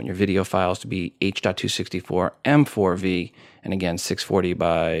podcast, you want your video files to be H.264 M4V, and again, 640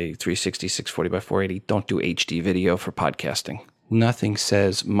 by 360, 640 by 480. Don't do HD video for podcasting. Nothing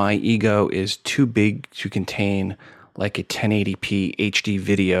says my ego is too big to contain like a 1080p HD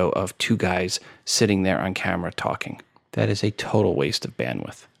video of 2 guys sitting there on camera talking. That is a total waste of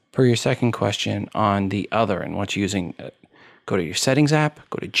bandwidth. For your second question on the other and what's using, go to your settings app,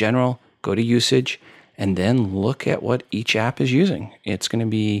 go to general, go to usage, and then look at what each app is using. It's going to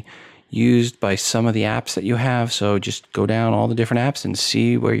be used by some of the apps that you have, so just go down all the different apps and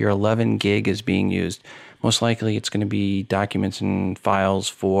see where your 11 gig is being used. Most likely it's going to be documents and files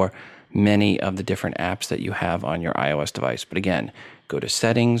for many of the different apps that you have on your iOS device. But again, go to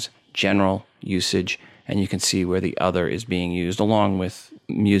settings, general, usage, and you can see where the other is being used along with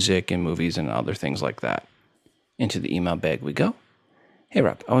music and movies and other things like that. Into the email bag we go. Hey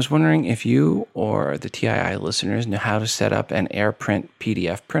Rob, I was wondering if you or the TII listeners know how to set up an AirPrint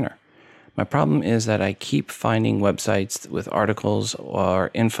PDF printer. My problem is that I keep finding websites with articles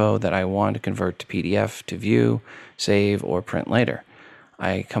or info that I want to convert to PDF to view, save, or print later.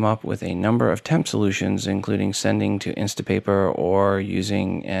 I come up with a number of temp solutions, including sending to Instapaper or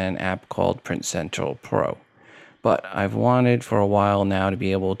using an app called Print Central Pro. But I've wanted for a while now to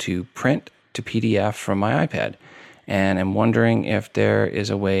be able to print to PDF from my iPad, and I'm wondering if there is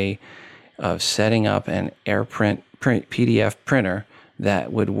a way of setting up an AirPrint PDF printer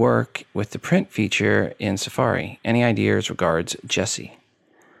that would work with the print feature in Safari. Any ideas? Regards, Jesse.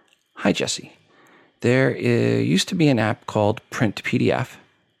 Hi, Jesse. There used to be an app called Print to PDF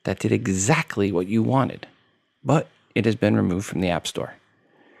that did exactly what you wanted, but it has been removed from the App Store.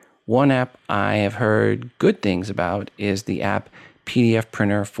 One app I have heard good things about is the app PDF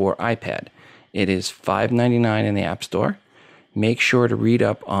Printer for iPad. It is $5.99 in the App Store. Make sure to read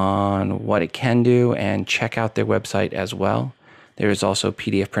up on what it can do and check out their website as well. There is also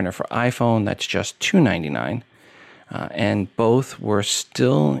PDF Printer for iPhone that's just $2.99. And both were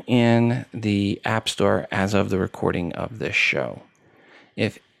still in the App Store as of the recording of this show.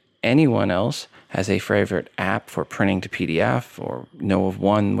 If anyone else has a favorite app for printing to PDF or know of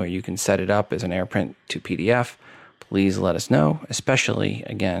one where you can set it up as an AirPrint to PDF, please let us know, especially,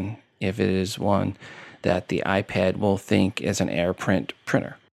 again, if it is one that the iPad will think is an AirPrint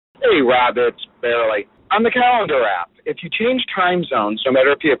printer. Hey, Rob, it's Barely. On the calendar app, if you change time zones, no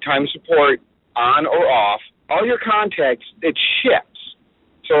matter if you have time support on or off, all your contacts, it shifts.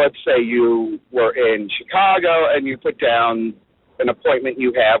 So let's say you were in Chicago and you put down an appointment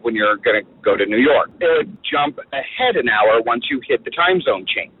you have when you're going to go to New York. It would jump ahead an hour once you hit the time zone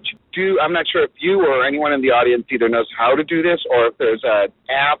change. I'm not sure if you or anyone in the audience either knows how to do this or if there's an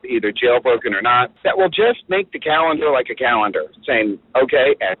app, either jailbroken or not, that will just make the calendar like a calendar, saying,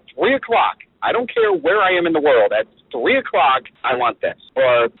 okay, at 3 o'clock, I don't care where I am in the world, at 3 o'clock, I want this.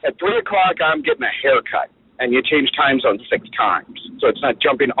 Or at 3 o'clock, I'm getting a haircut. And you change time zones 6 times, so it's not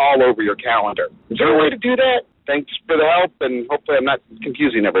jumping all over your calendar. Is there a way to do that? Thanks for the help, and hopefully I'm not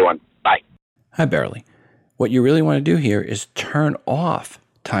confusing everyone. Bye. Hi, Barely. What you really want to do here is turn off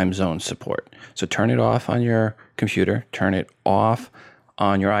time zone support. So turn it off on your computer, turn it off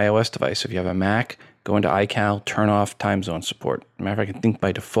on your iOS device. If you have a Mac, go into iCal, turn off time zone support. Matter of fact, I think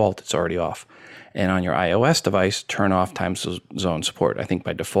by default it's already off. And on your iOS device, turn off time zone support. I think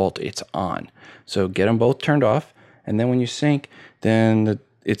by default it's on. So get them both turned off, and then when you sync, then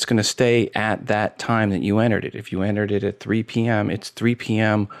it's going to stay at that time that you entered it. If you entered it at 3 p.m., it's 3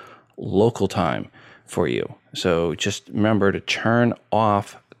 p.m. local time for you. So just remember to turn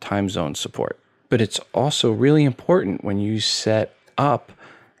off time zone support. But it's also really important when you set up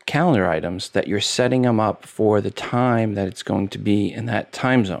calendar items that you're setting them up for the time that it's going to be in that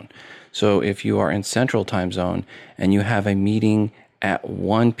time zone. So if you are in Central Time Zone and you have a meeting at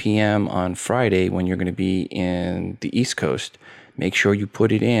 1 p.m. on Friday when you're going to be in the East Coast, make sure you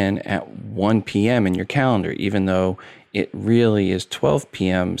put it in at 1 p.m. in your calendar, even though it really is 12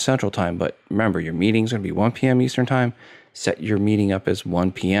 p.m. Central Time. But remember, your meeting's going to be 1 p.m. Eastern Time. Set your meeting up as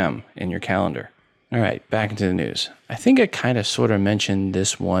 1 p.m. in your calendar. All right, back into the news. I think I kind of sort of mentioned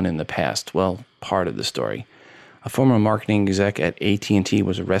this one in the past. Well, part of the story. A former marketing exec at AT&T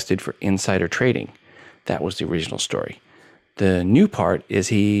was arrested for insider trading. That was the original story. The new part is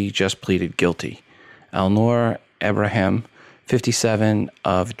he just pleaded guilty. Alnor Abraham, 57,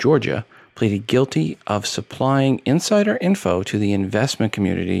 of Georgia, pleaded guilty of supplying insider info to the investment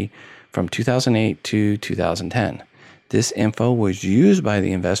community from 2008 to 2010. This info was used by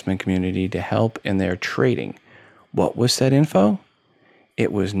the investment community to help in their trading. What was said info?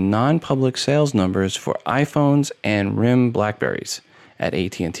 It was non-public sales numbers for iPhones and RIM BlackBerries at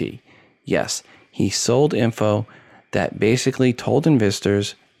AT&T. Yes, he sold info that basically told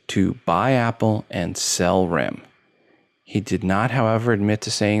investors to buy Apple and sell RIM. He did not, however, admit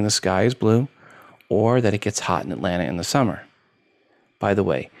to saying the sky is blue or that it gets hot in Atlanta in the summer. By the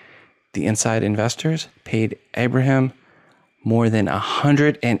way, the inside investors paid Abraham more than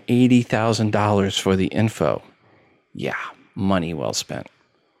 $180,000 for the info. Yeah, money well spent.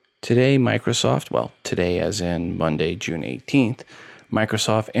 Today, today as in Monday, June 18th,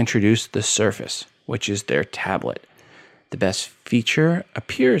 Microsoft introduced the Surface, which is their tablet. The best feature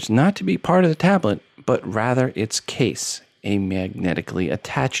appears not to be part of the tablet, but rather its case, a magnetically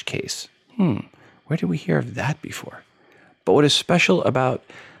attached case. Where did we hear of that before? But what is special about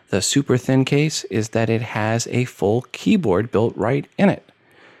the super thin case is that it has a full keyboard built right in it.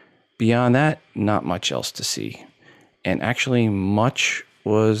 Beyond that, not much else to see. And actually, much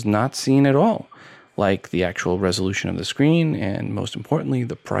was not seen at all, like the actual resolution of the screen and, most importantly,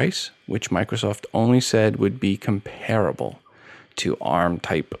 the price, which Microsoft only said would be comparable to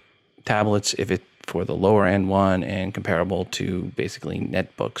ARM-type tablets if it for the lower-end one and comparable to basically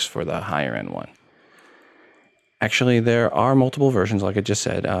netbooks for the higher-end one. Actually, there are multiple versions, like I just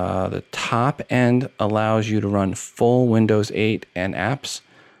said. The top end allows you to run full Windows 8 and apps.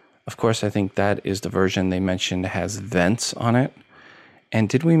 Of course, I think that is the version they mentioned has vents on it. And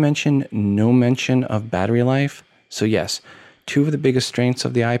did we mention no mention of battery life? So yes, two of the biggest strengths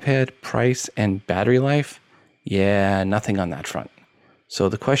of the iPad, price and battery life. Yeah, nothing on that front. So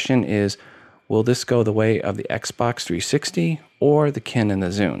the question is, will this go the way of the Xbox 360 or the Kin and the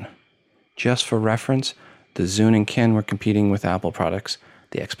Zune? Just for reference, the Zune and Kin were competing with Apple products.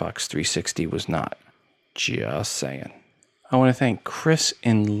 The Xbox 360 was not. Just saying. I want to thank Chris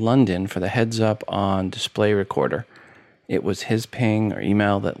in London for the heads up on Display Recorder. It was his ping or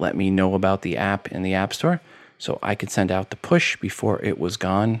email that let me know about the app in the App Store, so I could send out the push before it was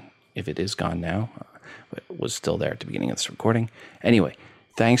gone, if it is gone now. But it was still there at the beginning of this recording. Anyway,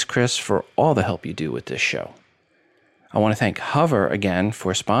 thanks, Chris, for all the help you do with this show. I want to thank Hover again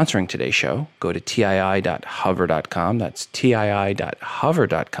for sponsoring today's show. Go to tii.hover.com. That's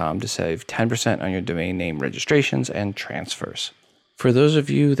tii.hover.com to save 10% on your domain name registrations and transfers. For those of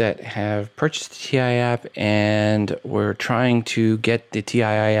you that have purchased the TII app and were trying to get the TII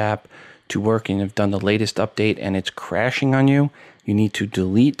app to work and have done the latest update and it's crashing on you, you need to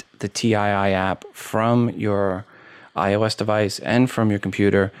delete the TII app from your iOS device and from your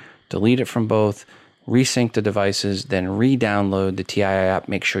computer. Delete it from both, resync the devices, then re-download the TII app.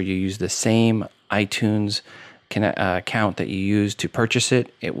 Make sure you use the same iTunes account that you used to purchase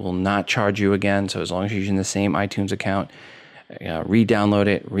it. It will not charge you again. So as long as you're using the same iTunes account, re-download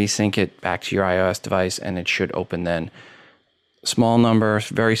it, resync it back to your iOS device, and it should open then.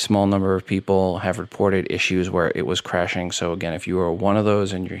 Very small number of people have reported issues where it was crashing. So again, if you are one of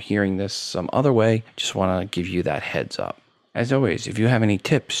those and you're hearing this some other way, just want to give you that heads up. As always, if you have any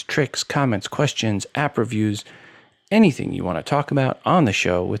tips, tricks, comments, questions, app reviews, anything you want to talk about on the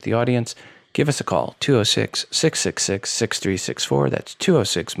show with the audience, give us a call, 206-666-6364. That's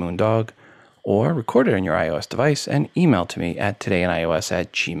 206-MOONDOG. Or record it on your iOS device and email to me at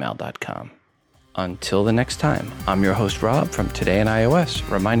todayinos@gmail.com. Until the next time, I'm your host, Rob, from Today in iOS,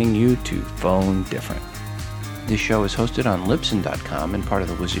 reminding you to phone different. This show is hosted on Libsyn.com and part of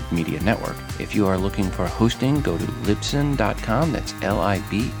the Wizard Media Network. If you are looking for hosting, go to Libsyn.com, that's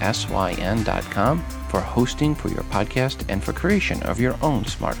Libsyn.com, for hosting for your podcast and for creation of your own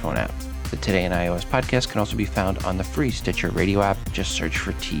smartphone app. The Today in iOS podcast can also be found on the free Stitcher radio app. Just search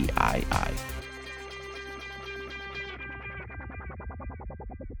for TII.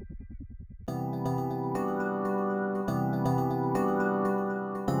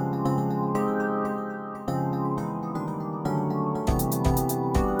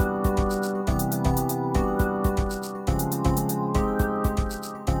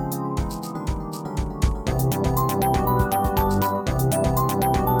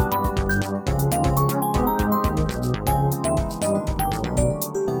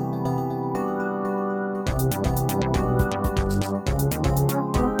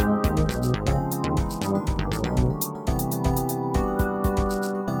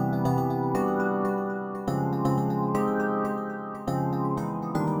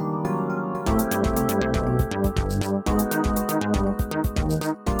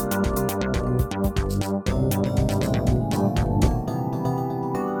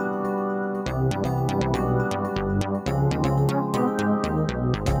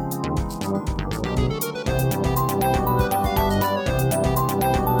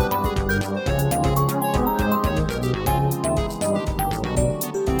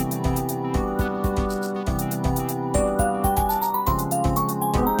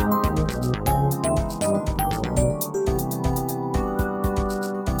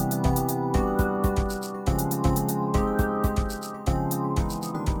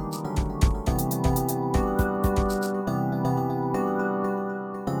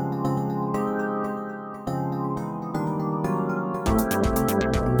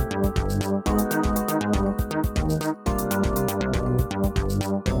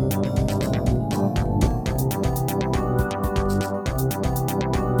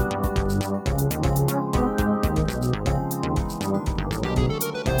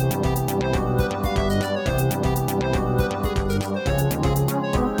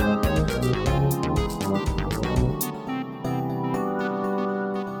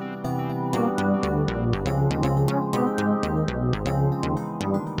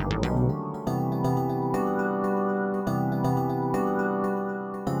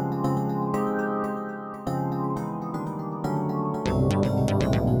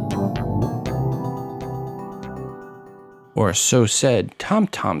 Or so said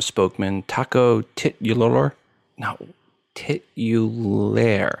TomTom spokesman Taco Titular. No,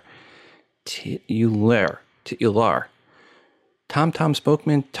 Titular. Titular. TomTom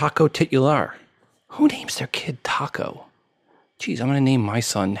spokesman Taco Titular. Who names their kid Taco? Geez, I'm going to name my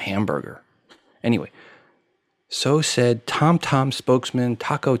son Hamburger. Anyway, so said TomTom spokesman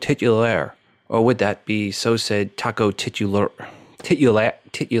Taco Titular. Or would that be so said Taco Titular? Titular.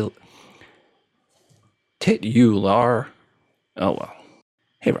 Oh, well.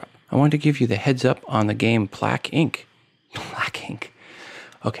 Hey, Rob, I wanted to give you the heads up on the game Plague Inc. Plague Inc.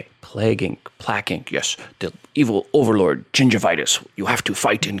 Okay, Plague Inc. Plague Inc. Yes, the evil overlord, Gingivitis. You have to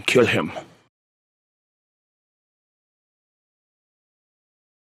fight and kill him.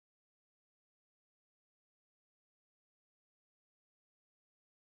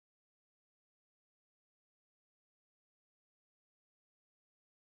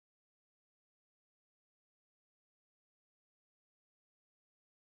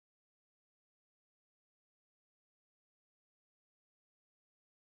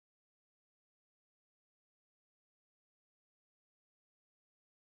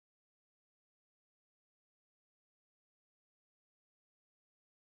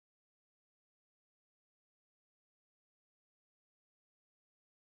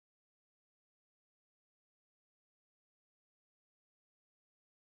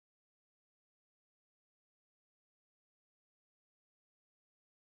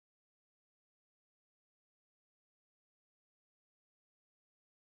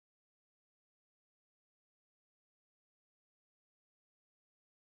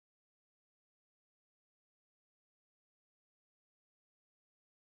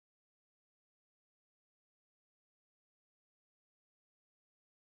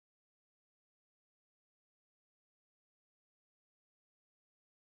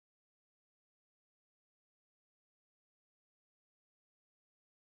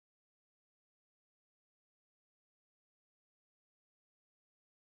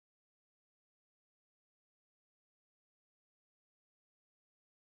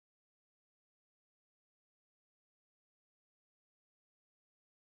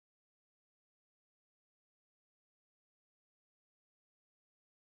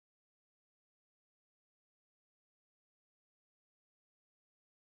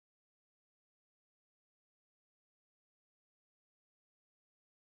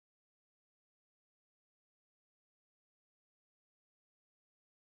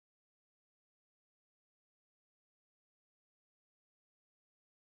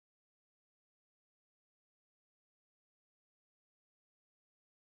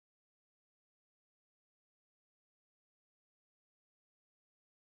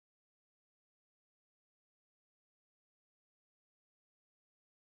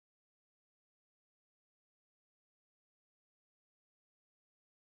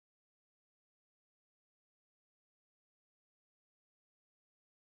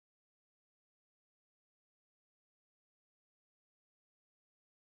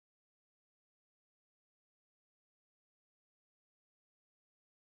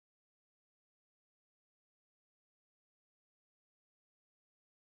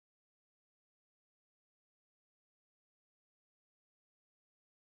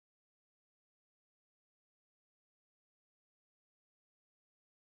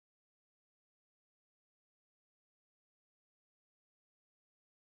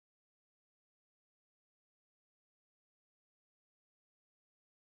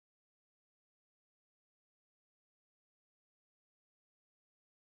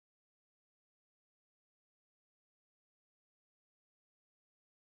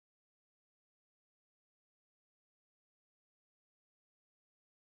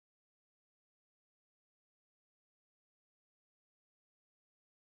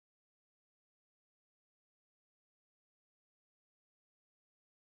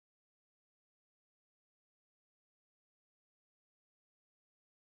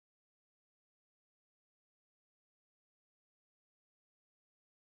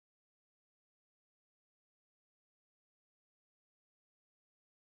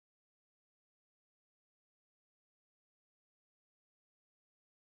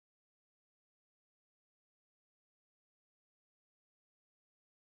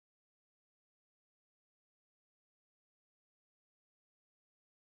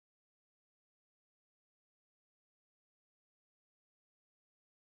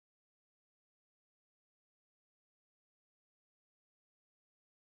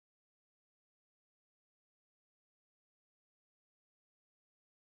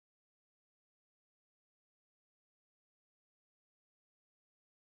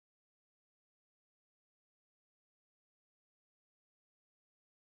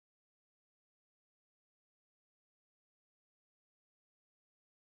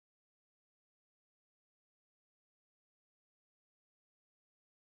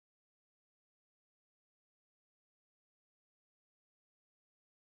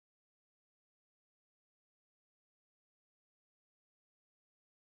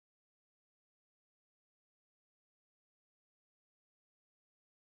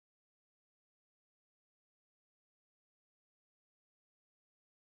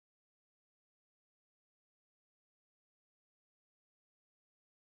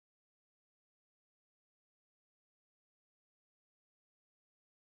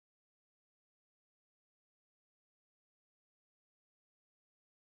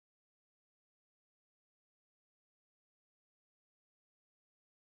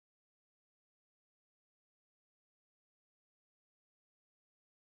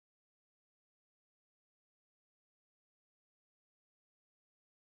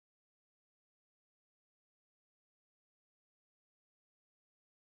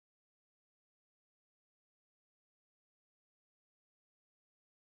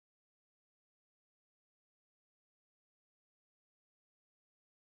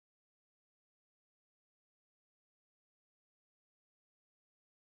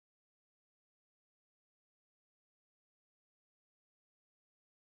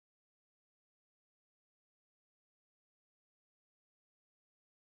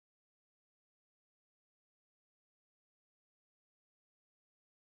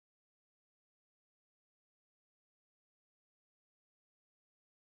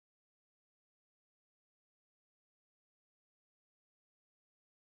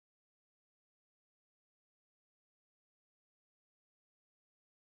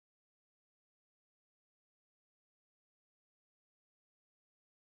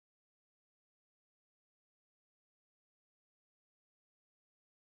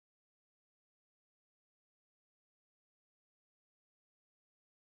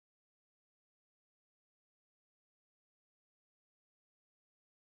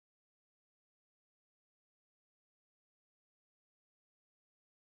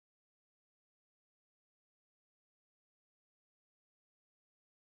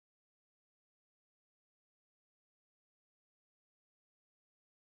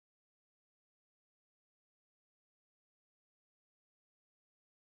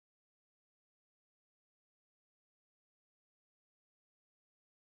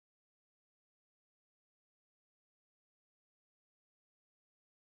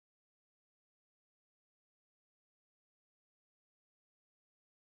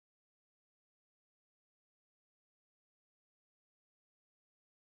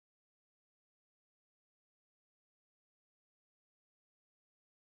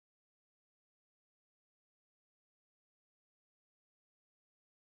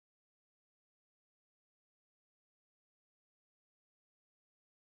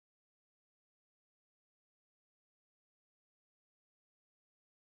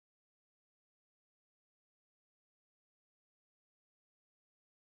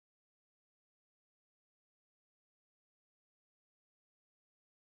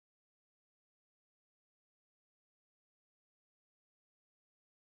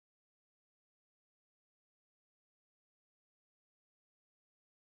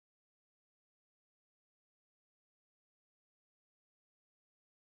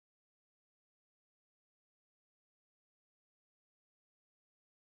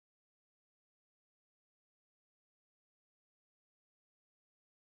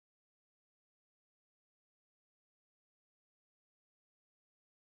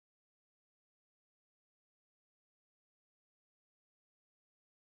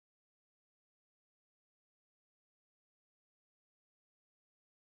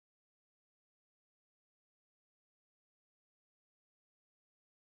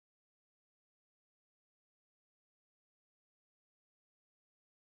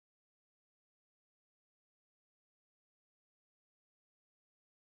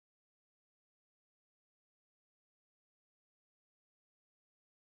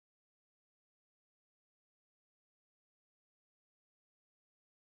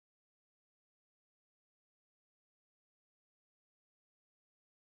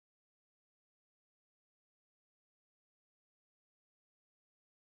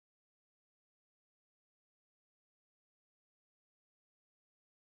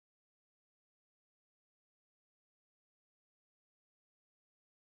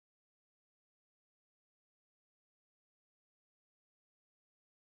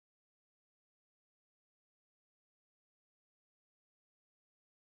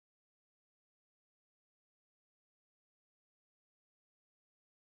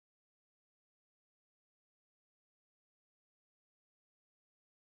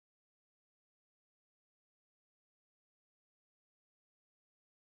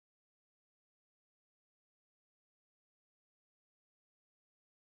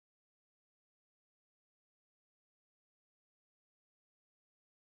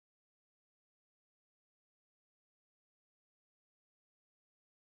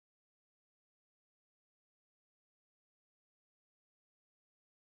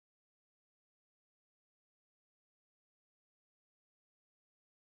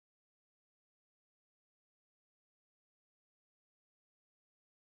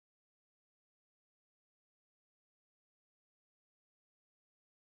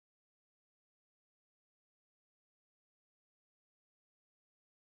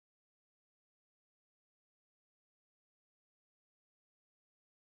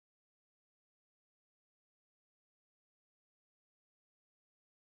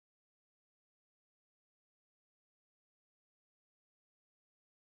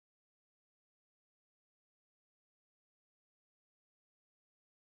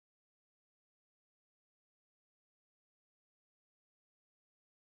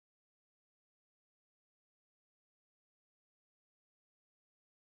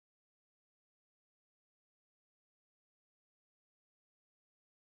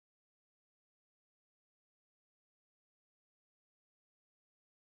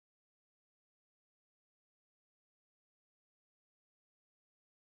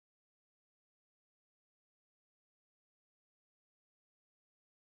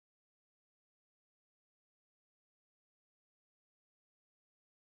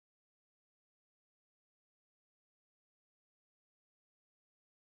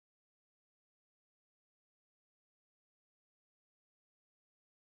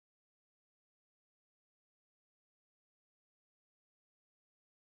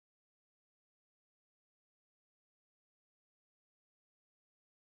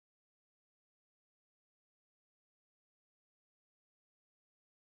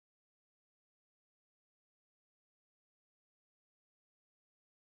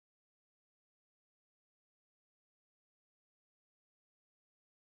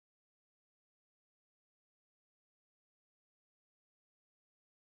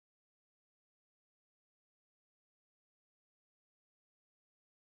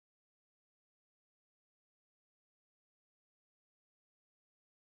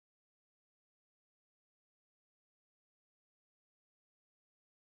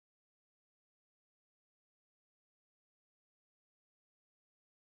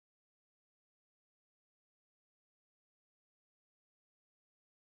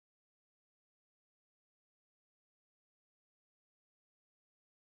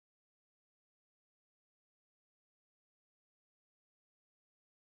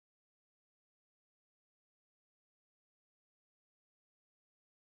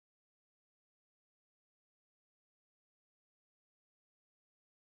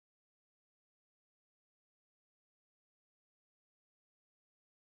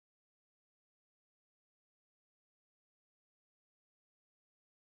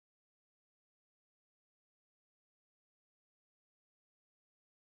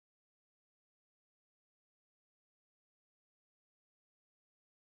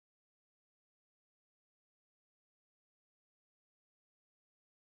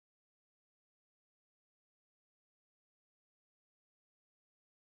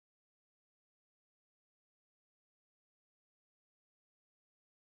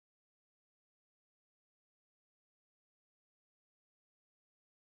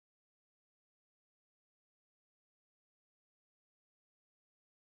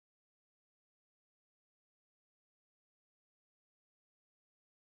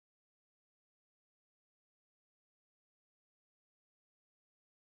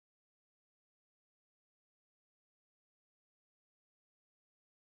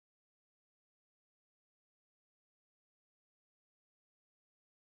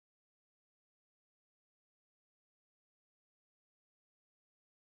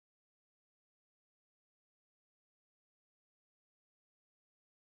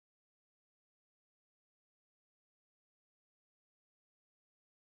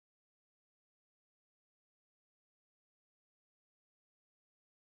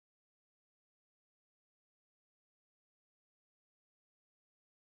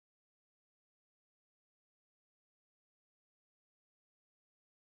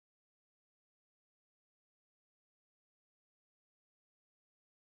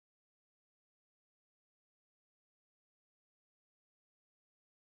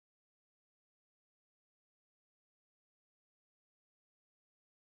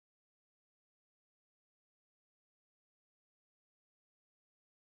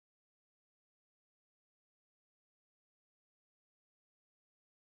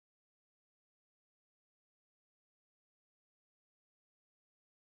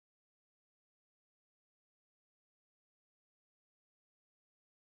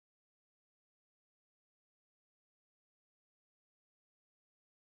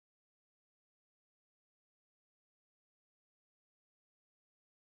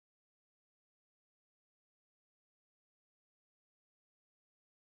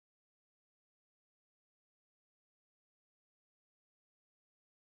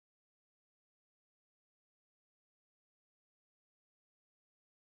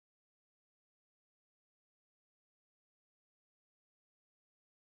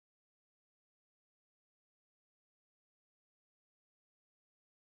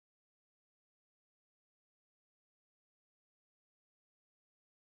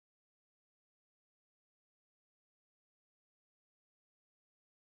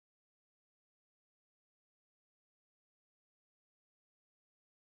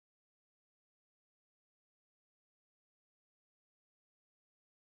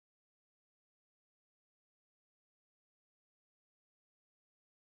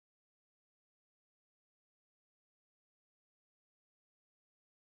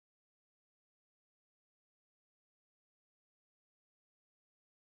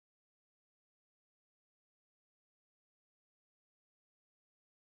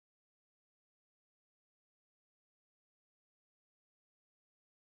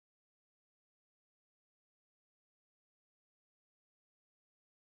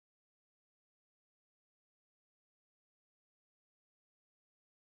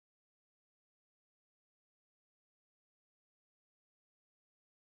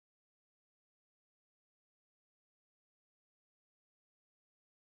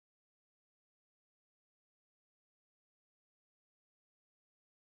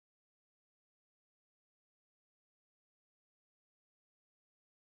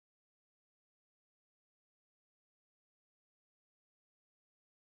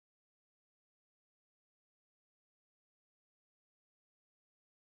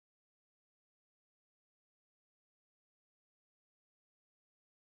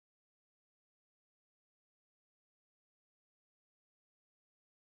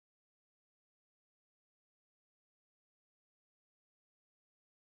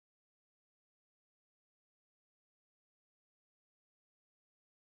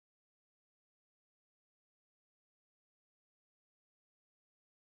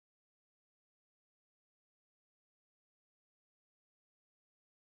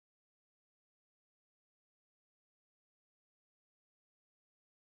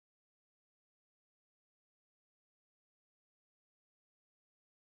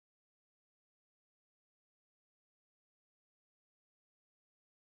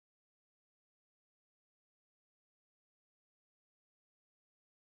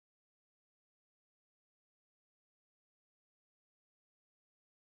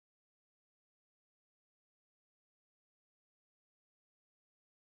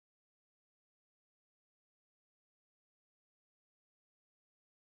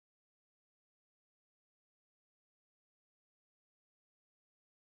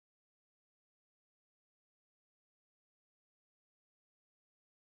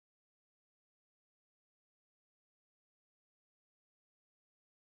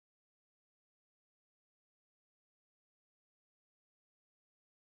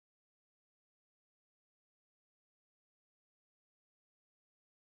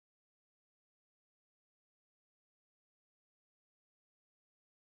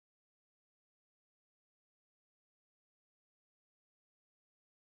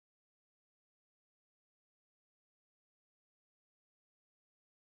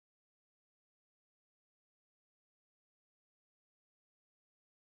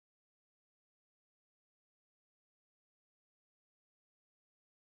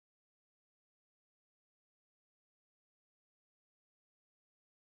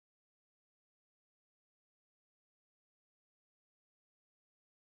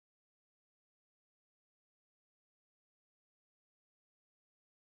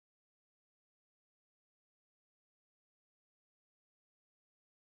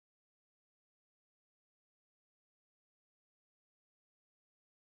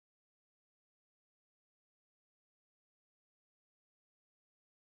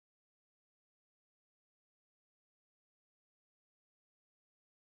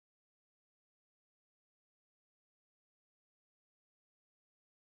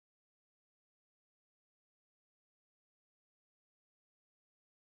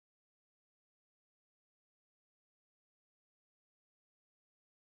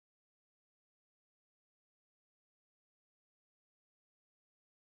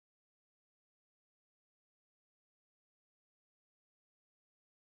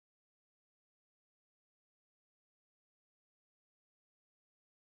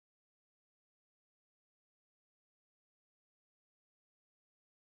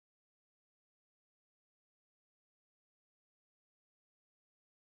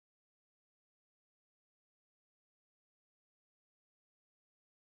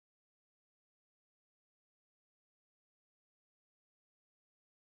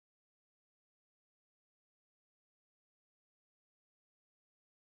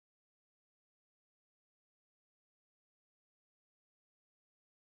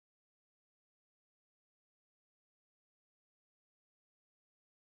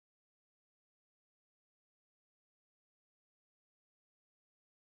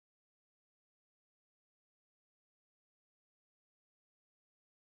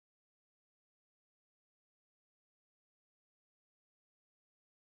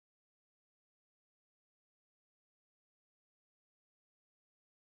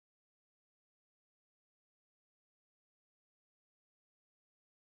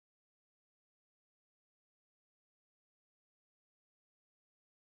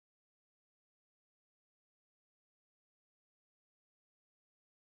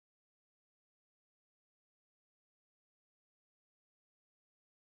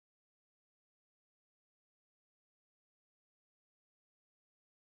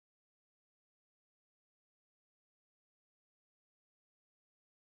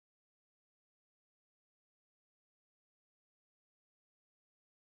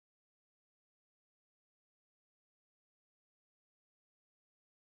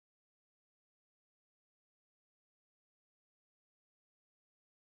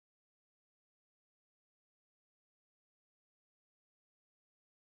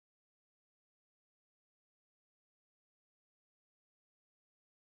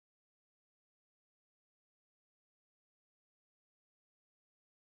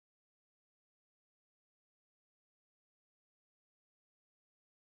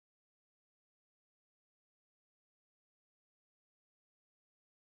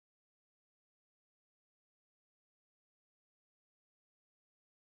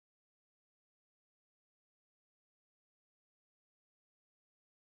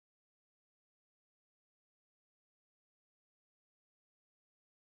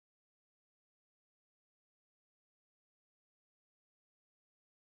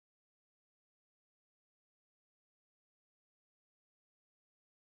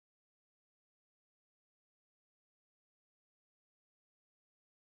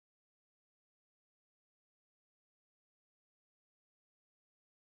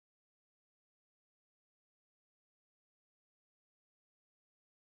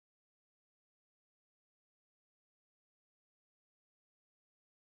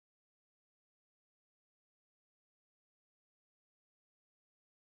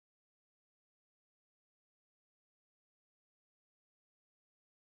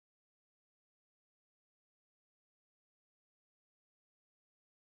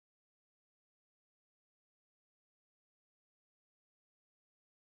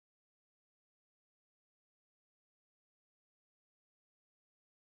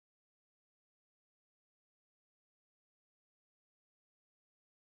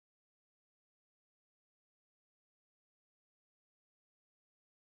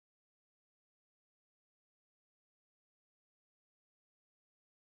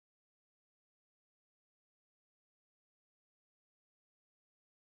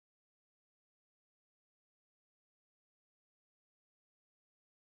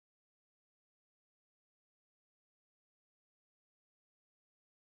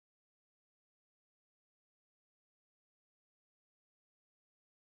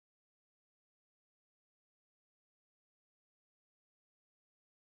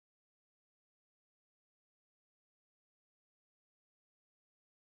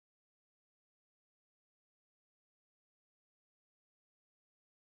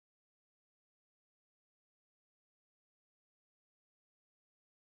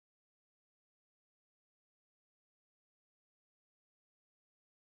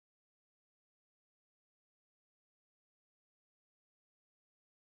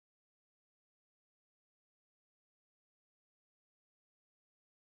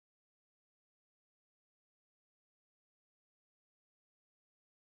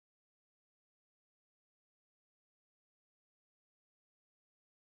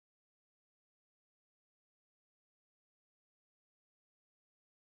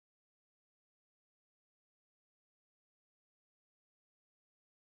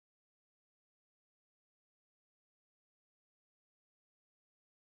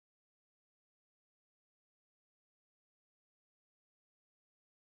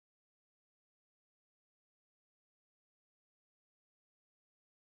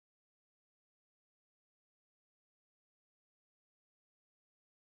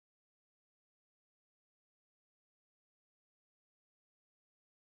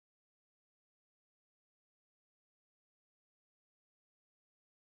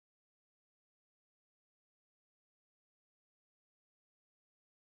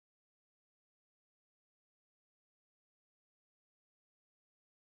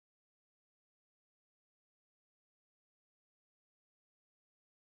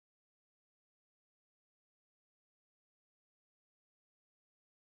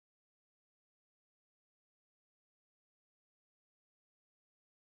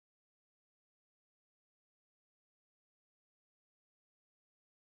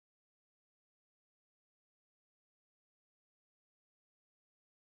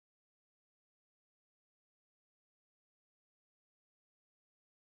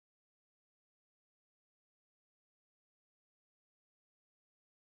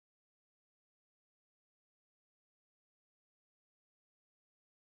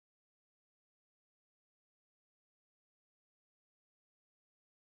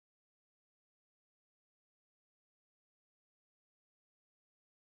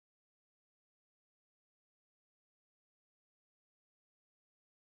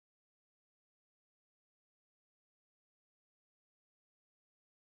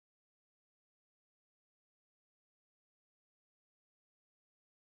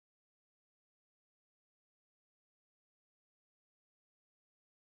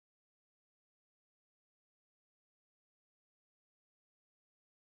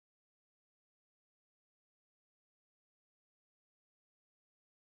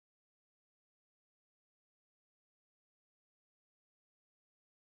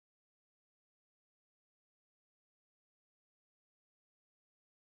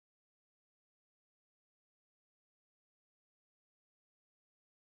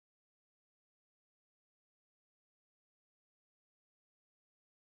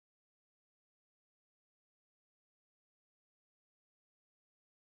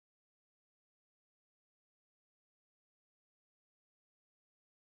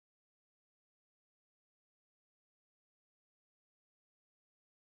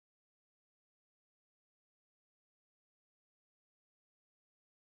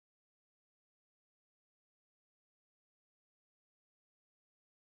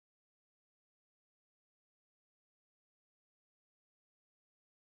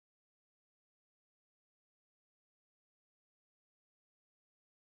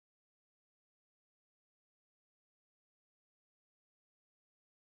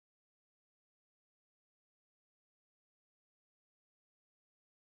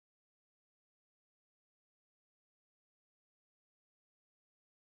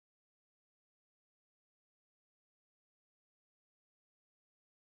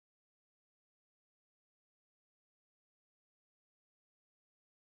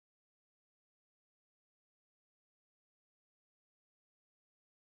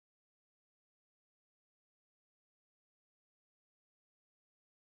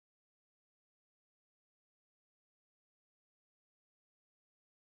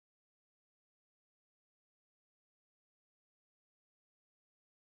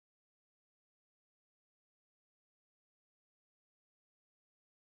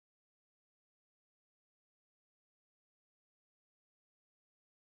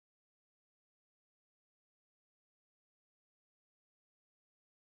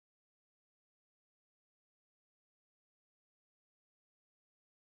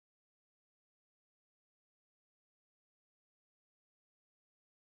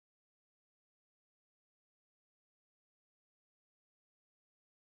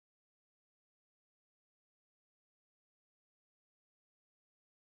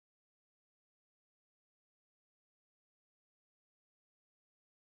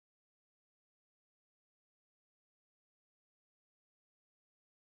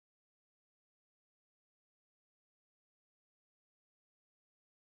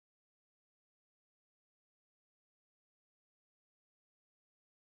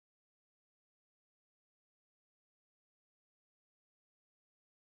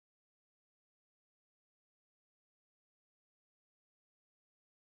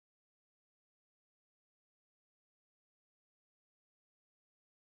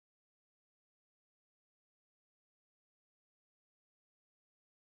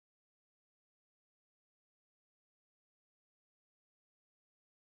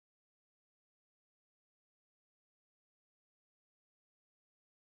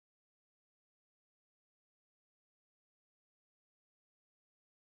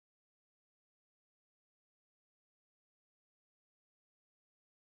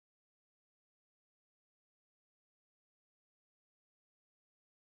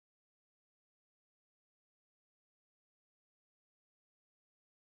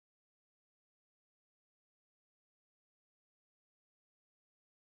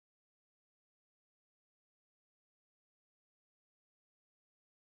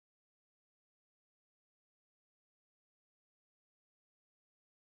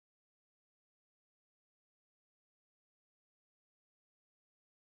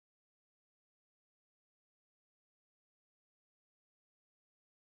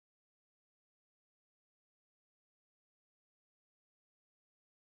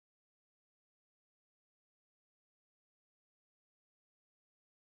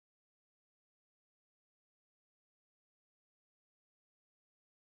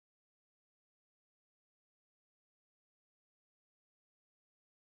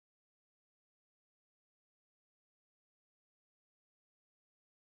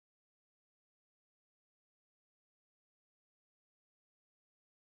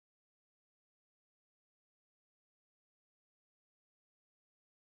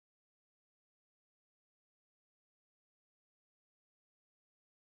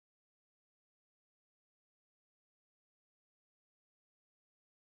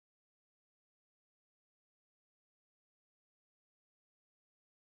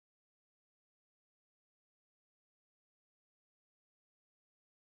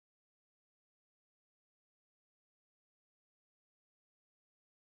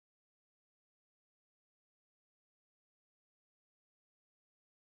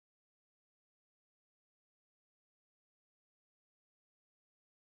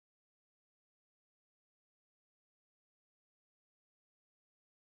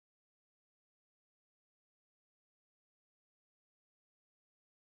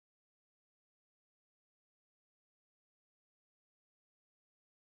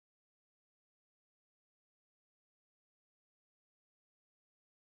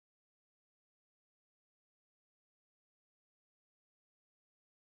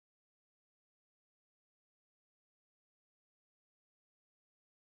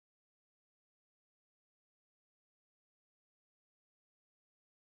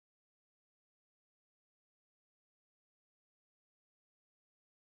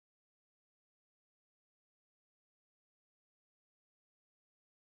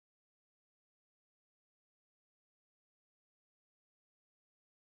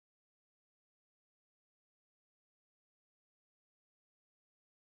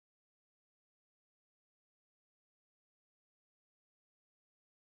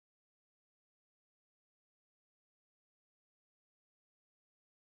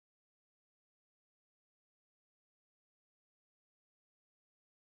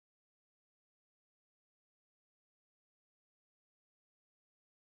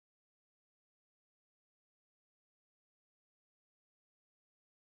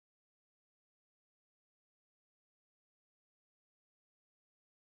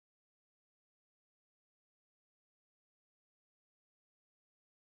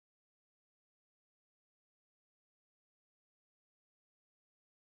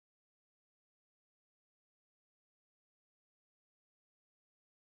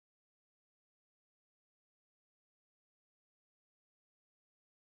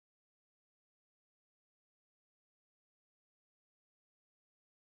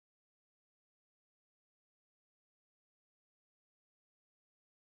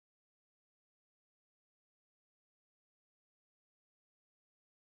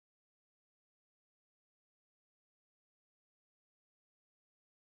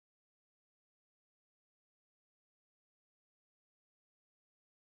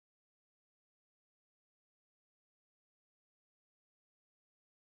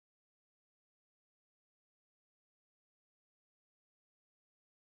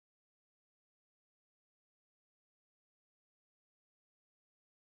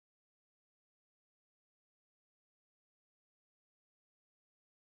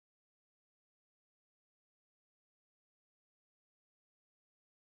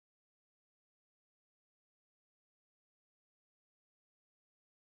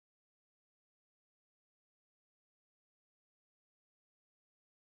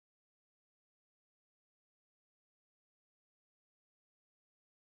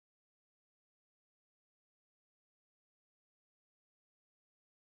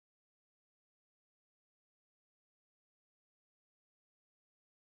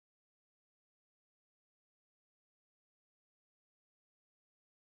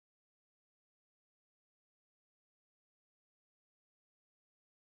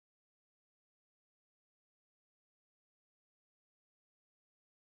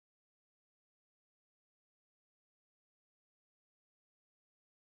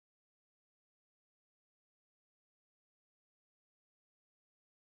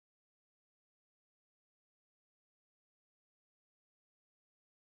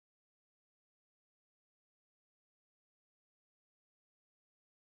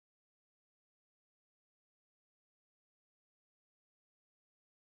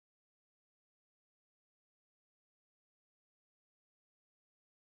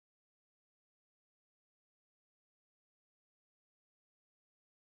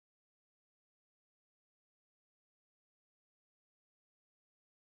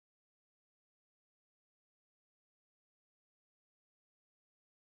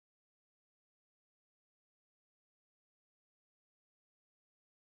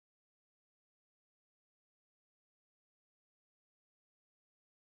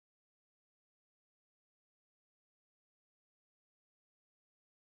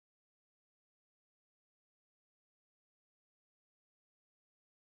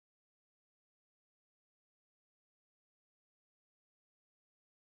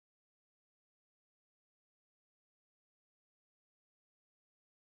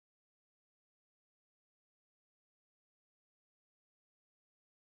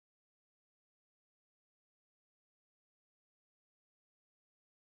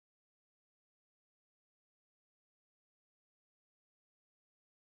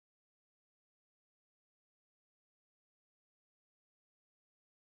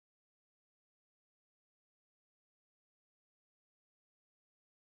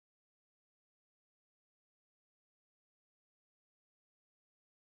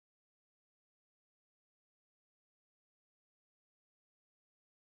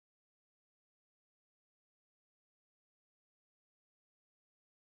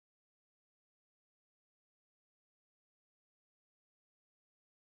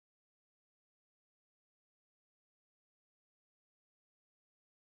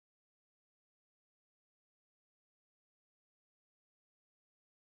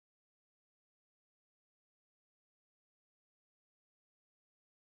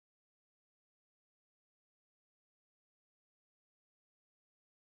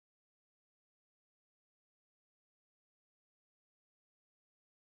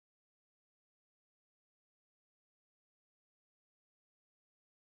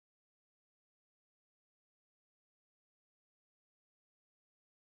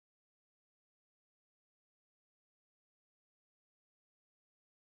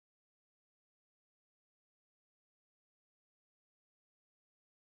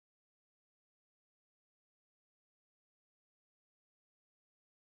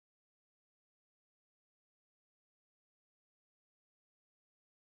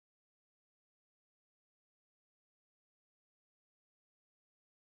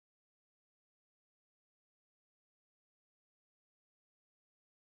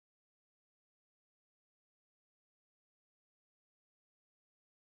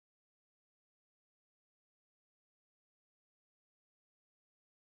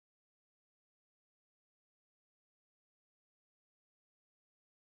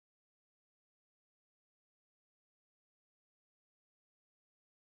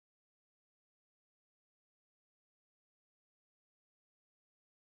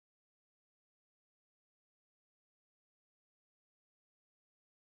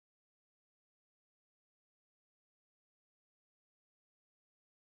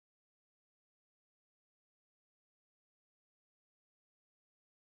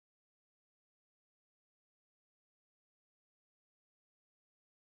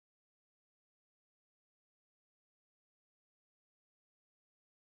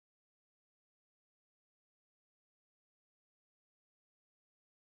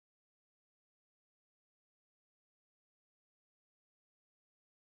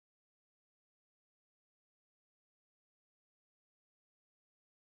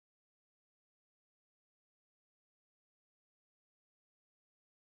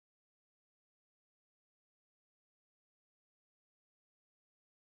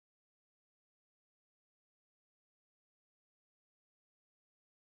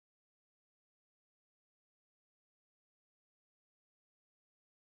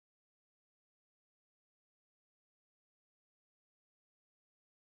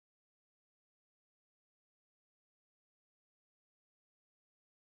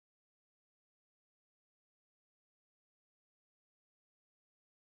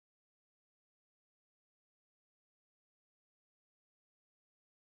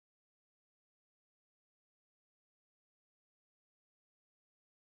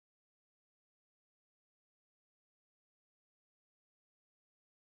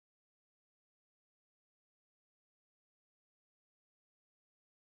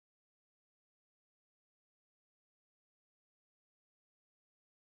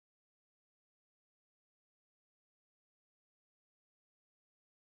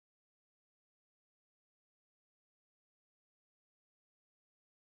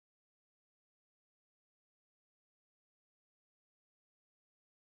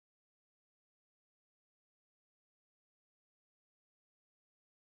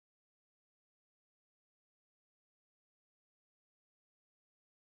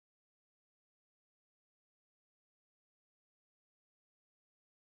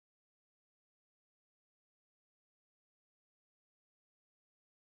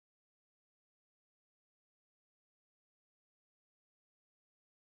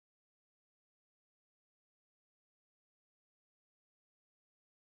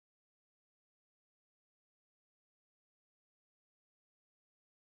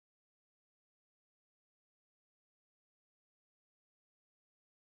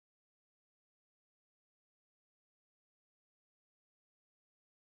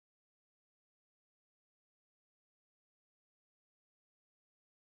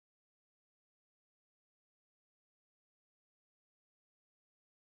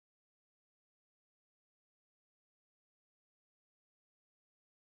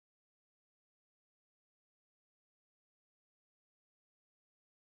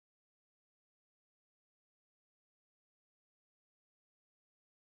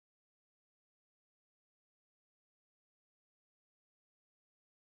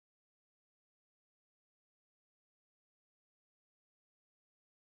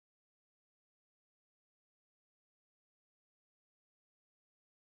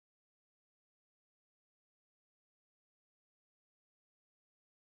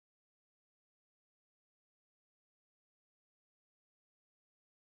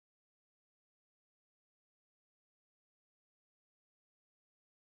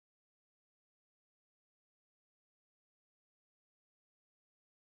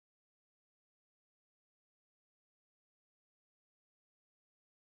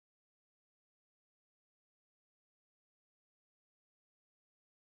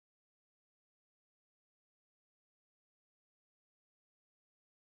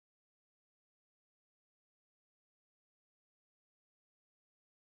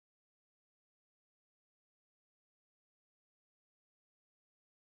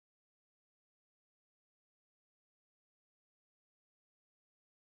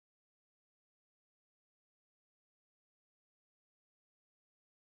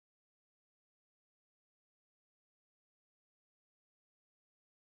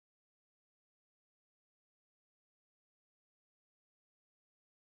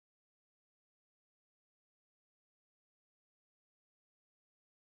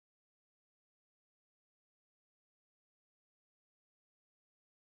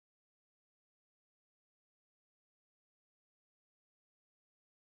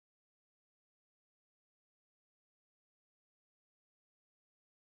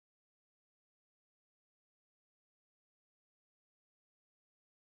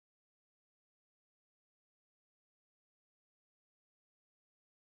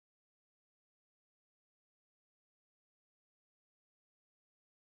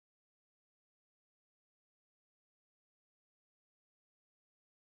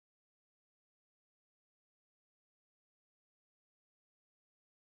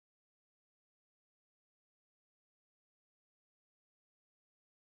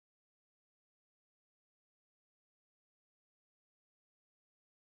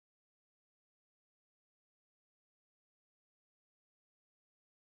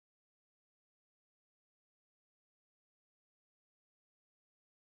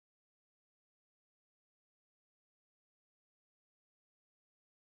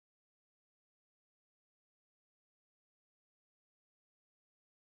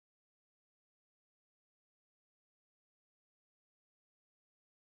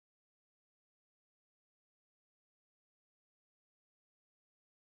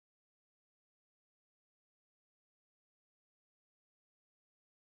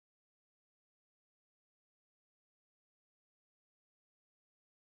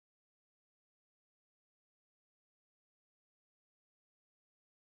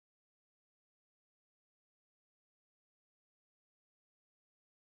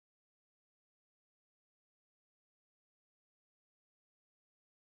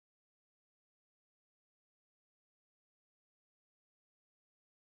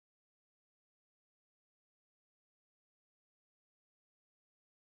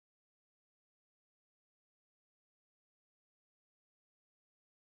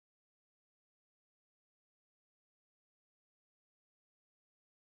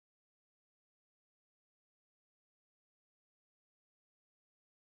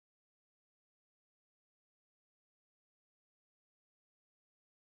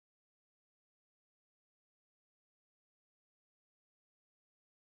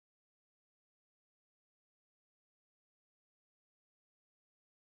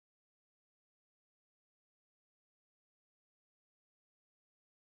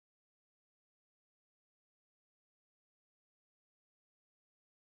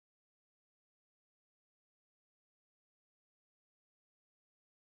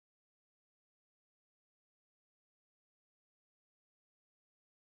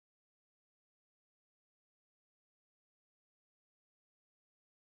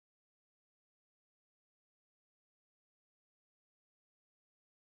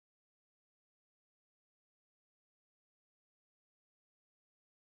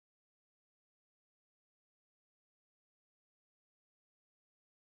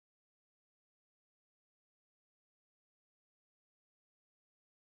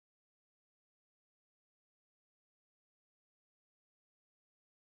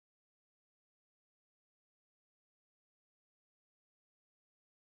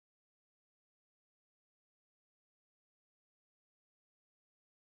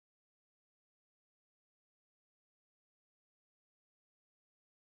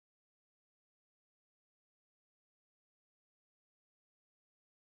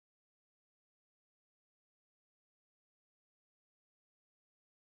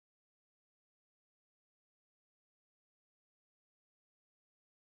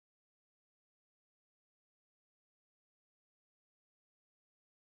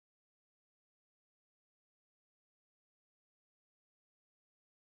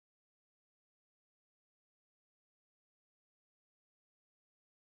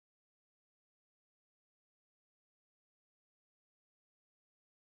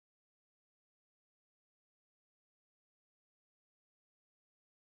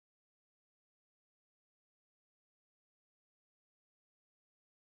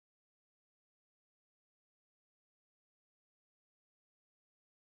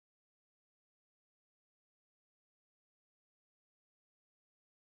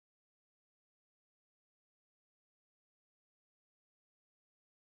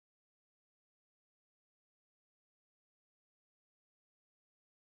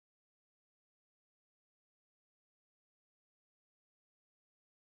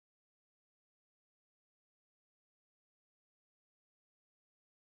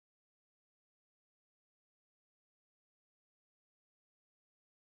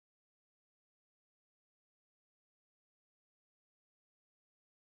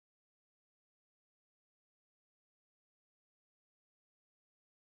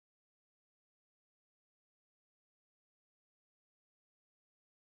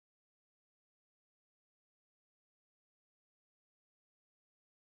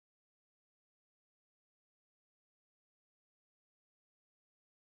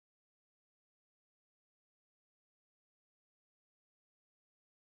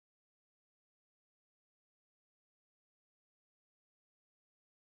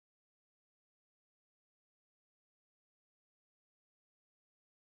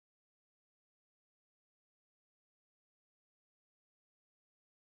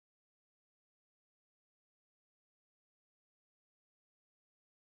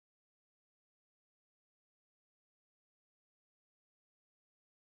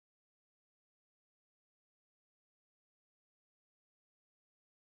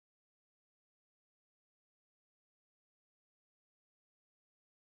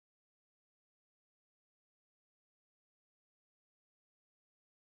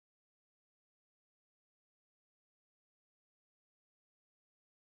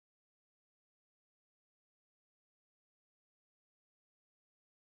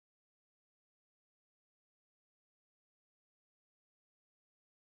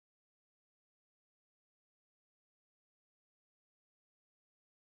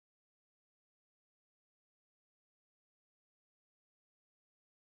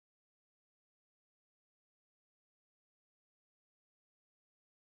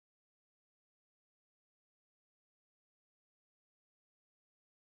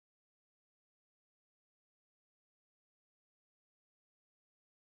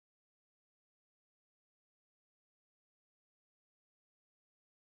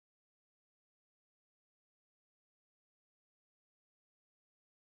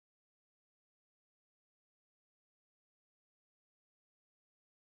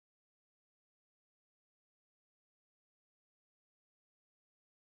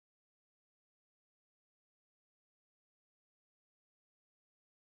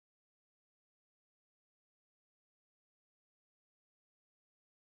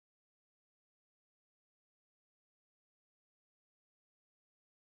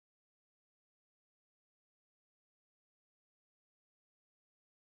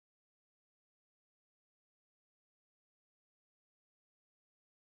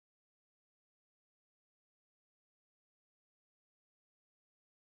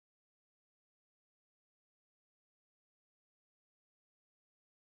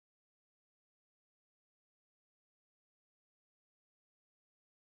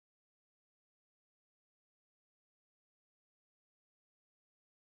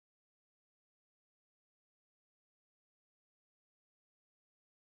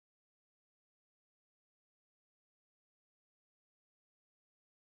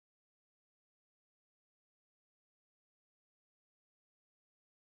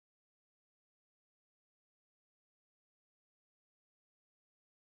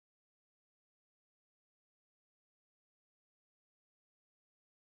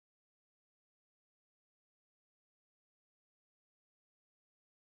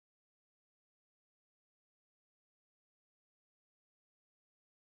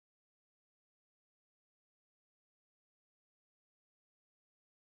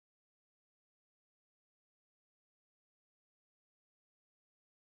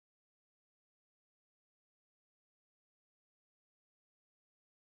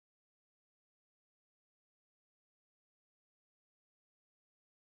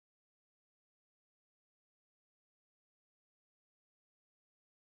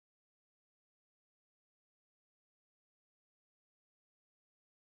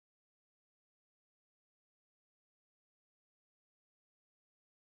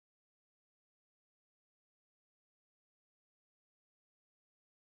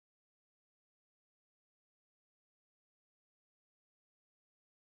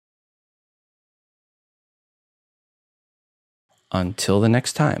 Until the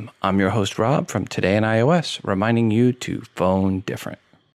next time, I'm your host Rob from Today in iOS, reminding you to phone different.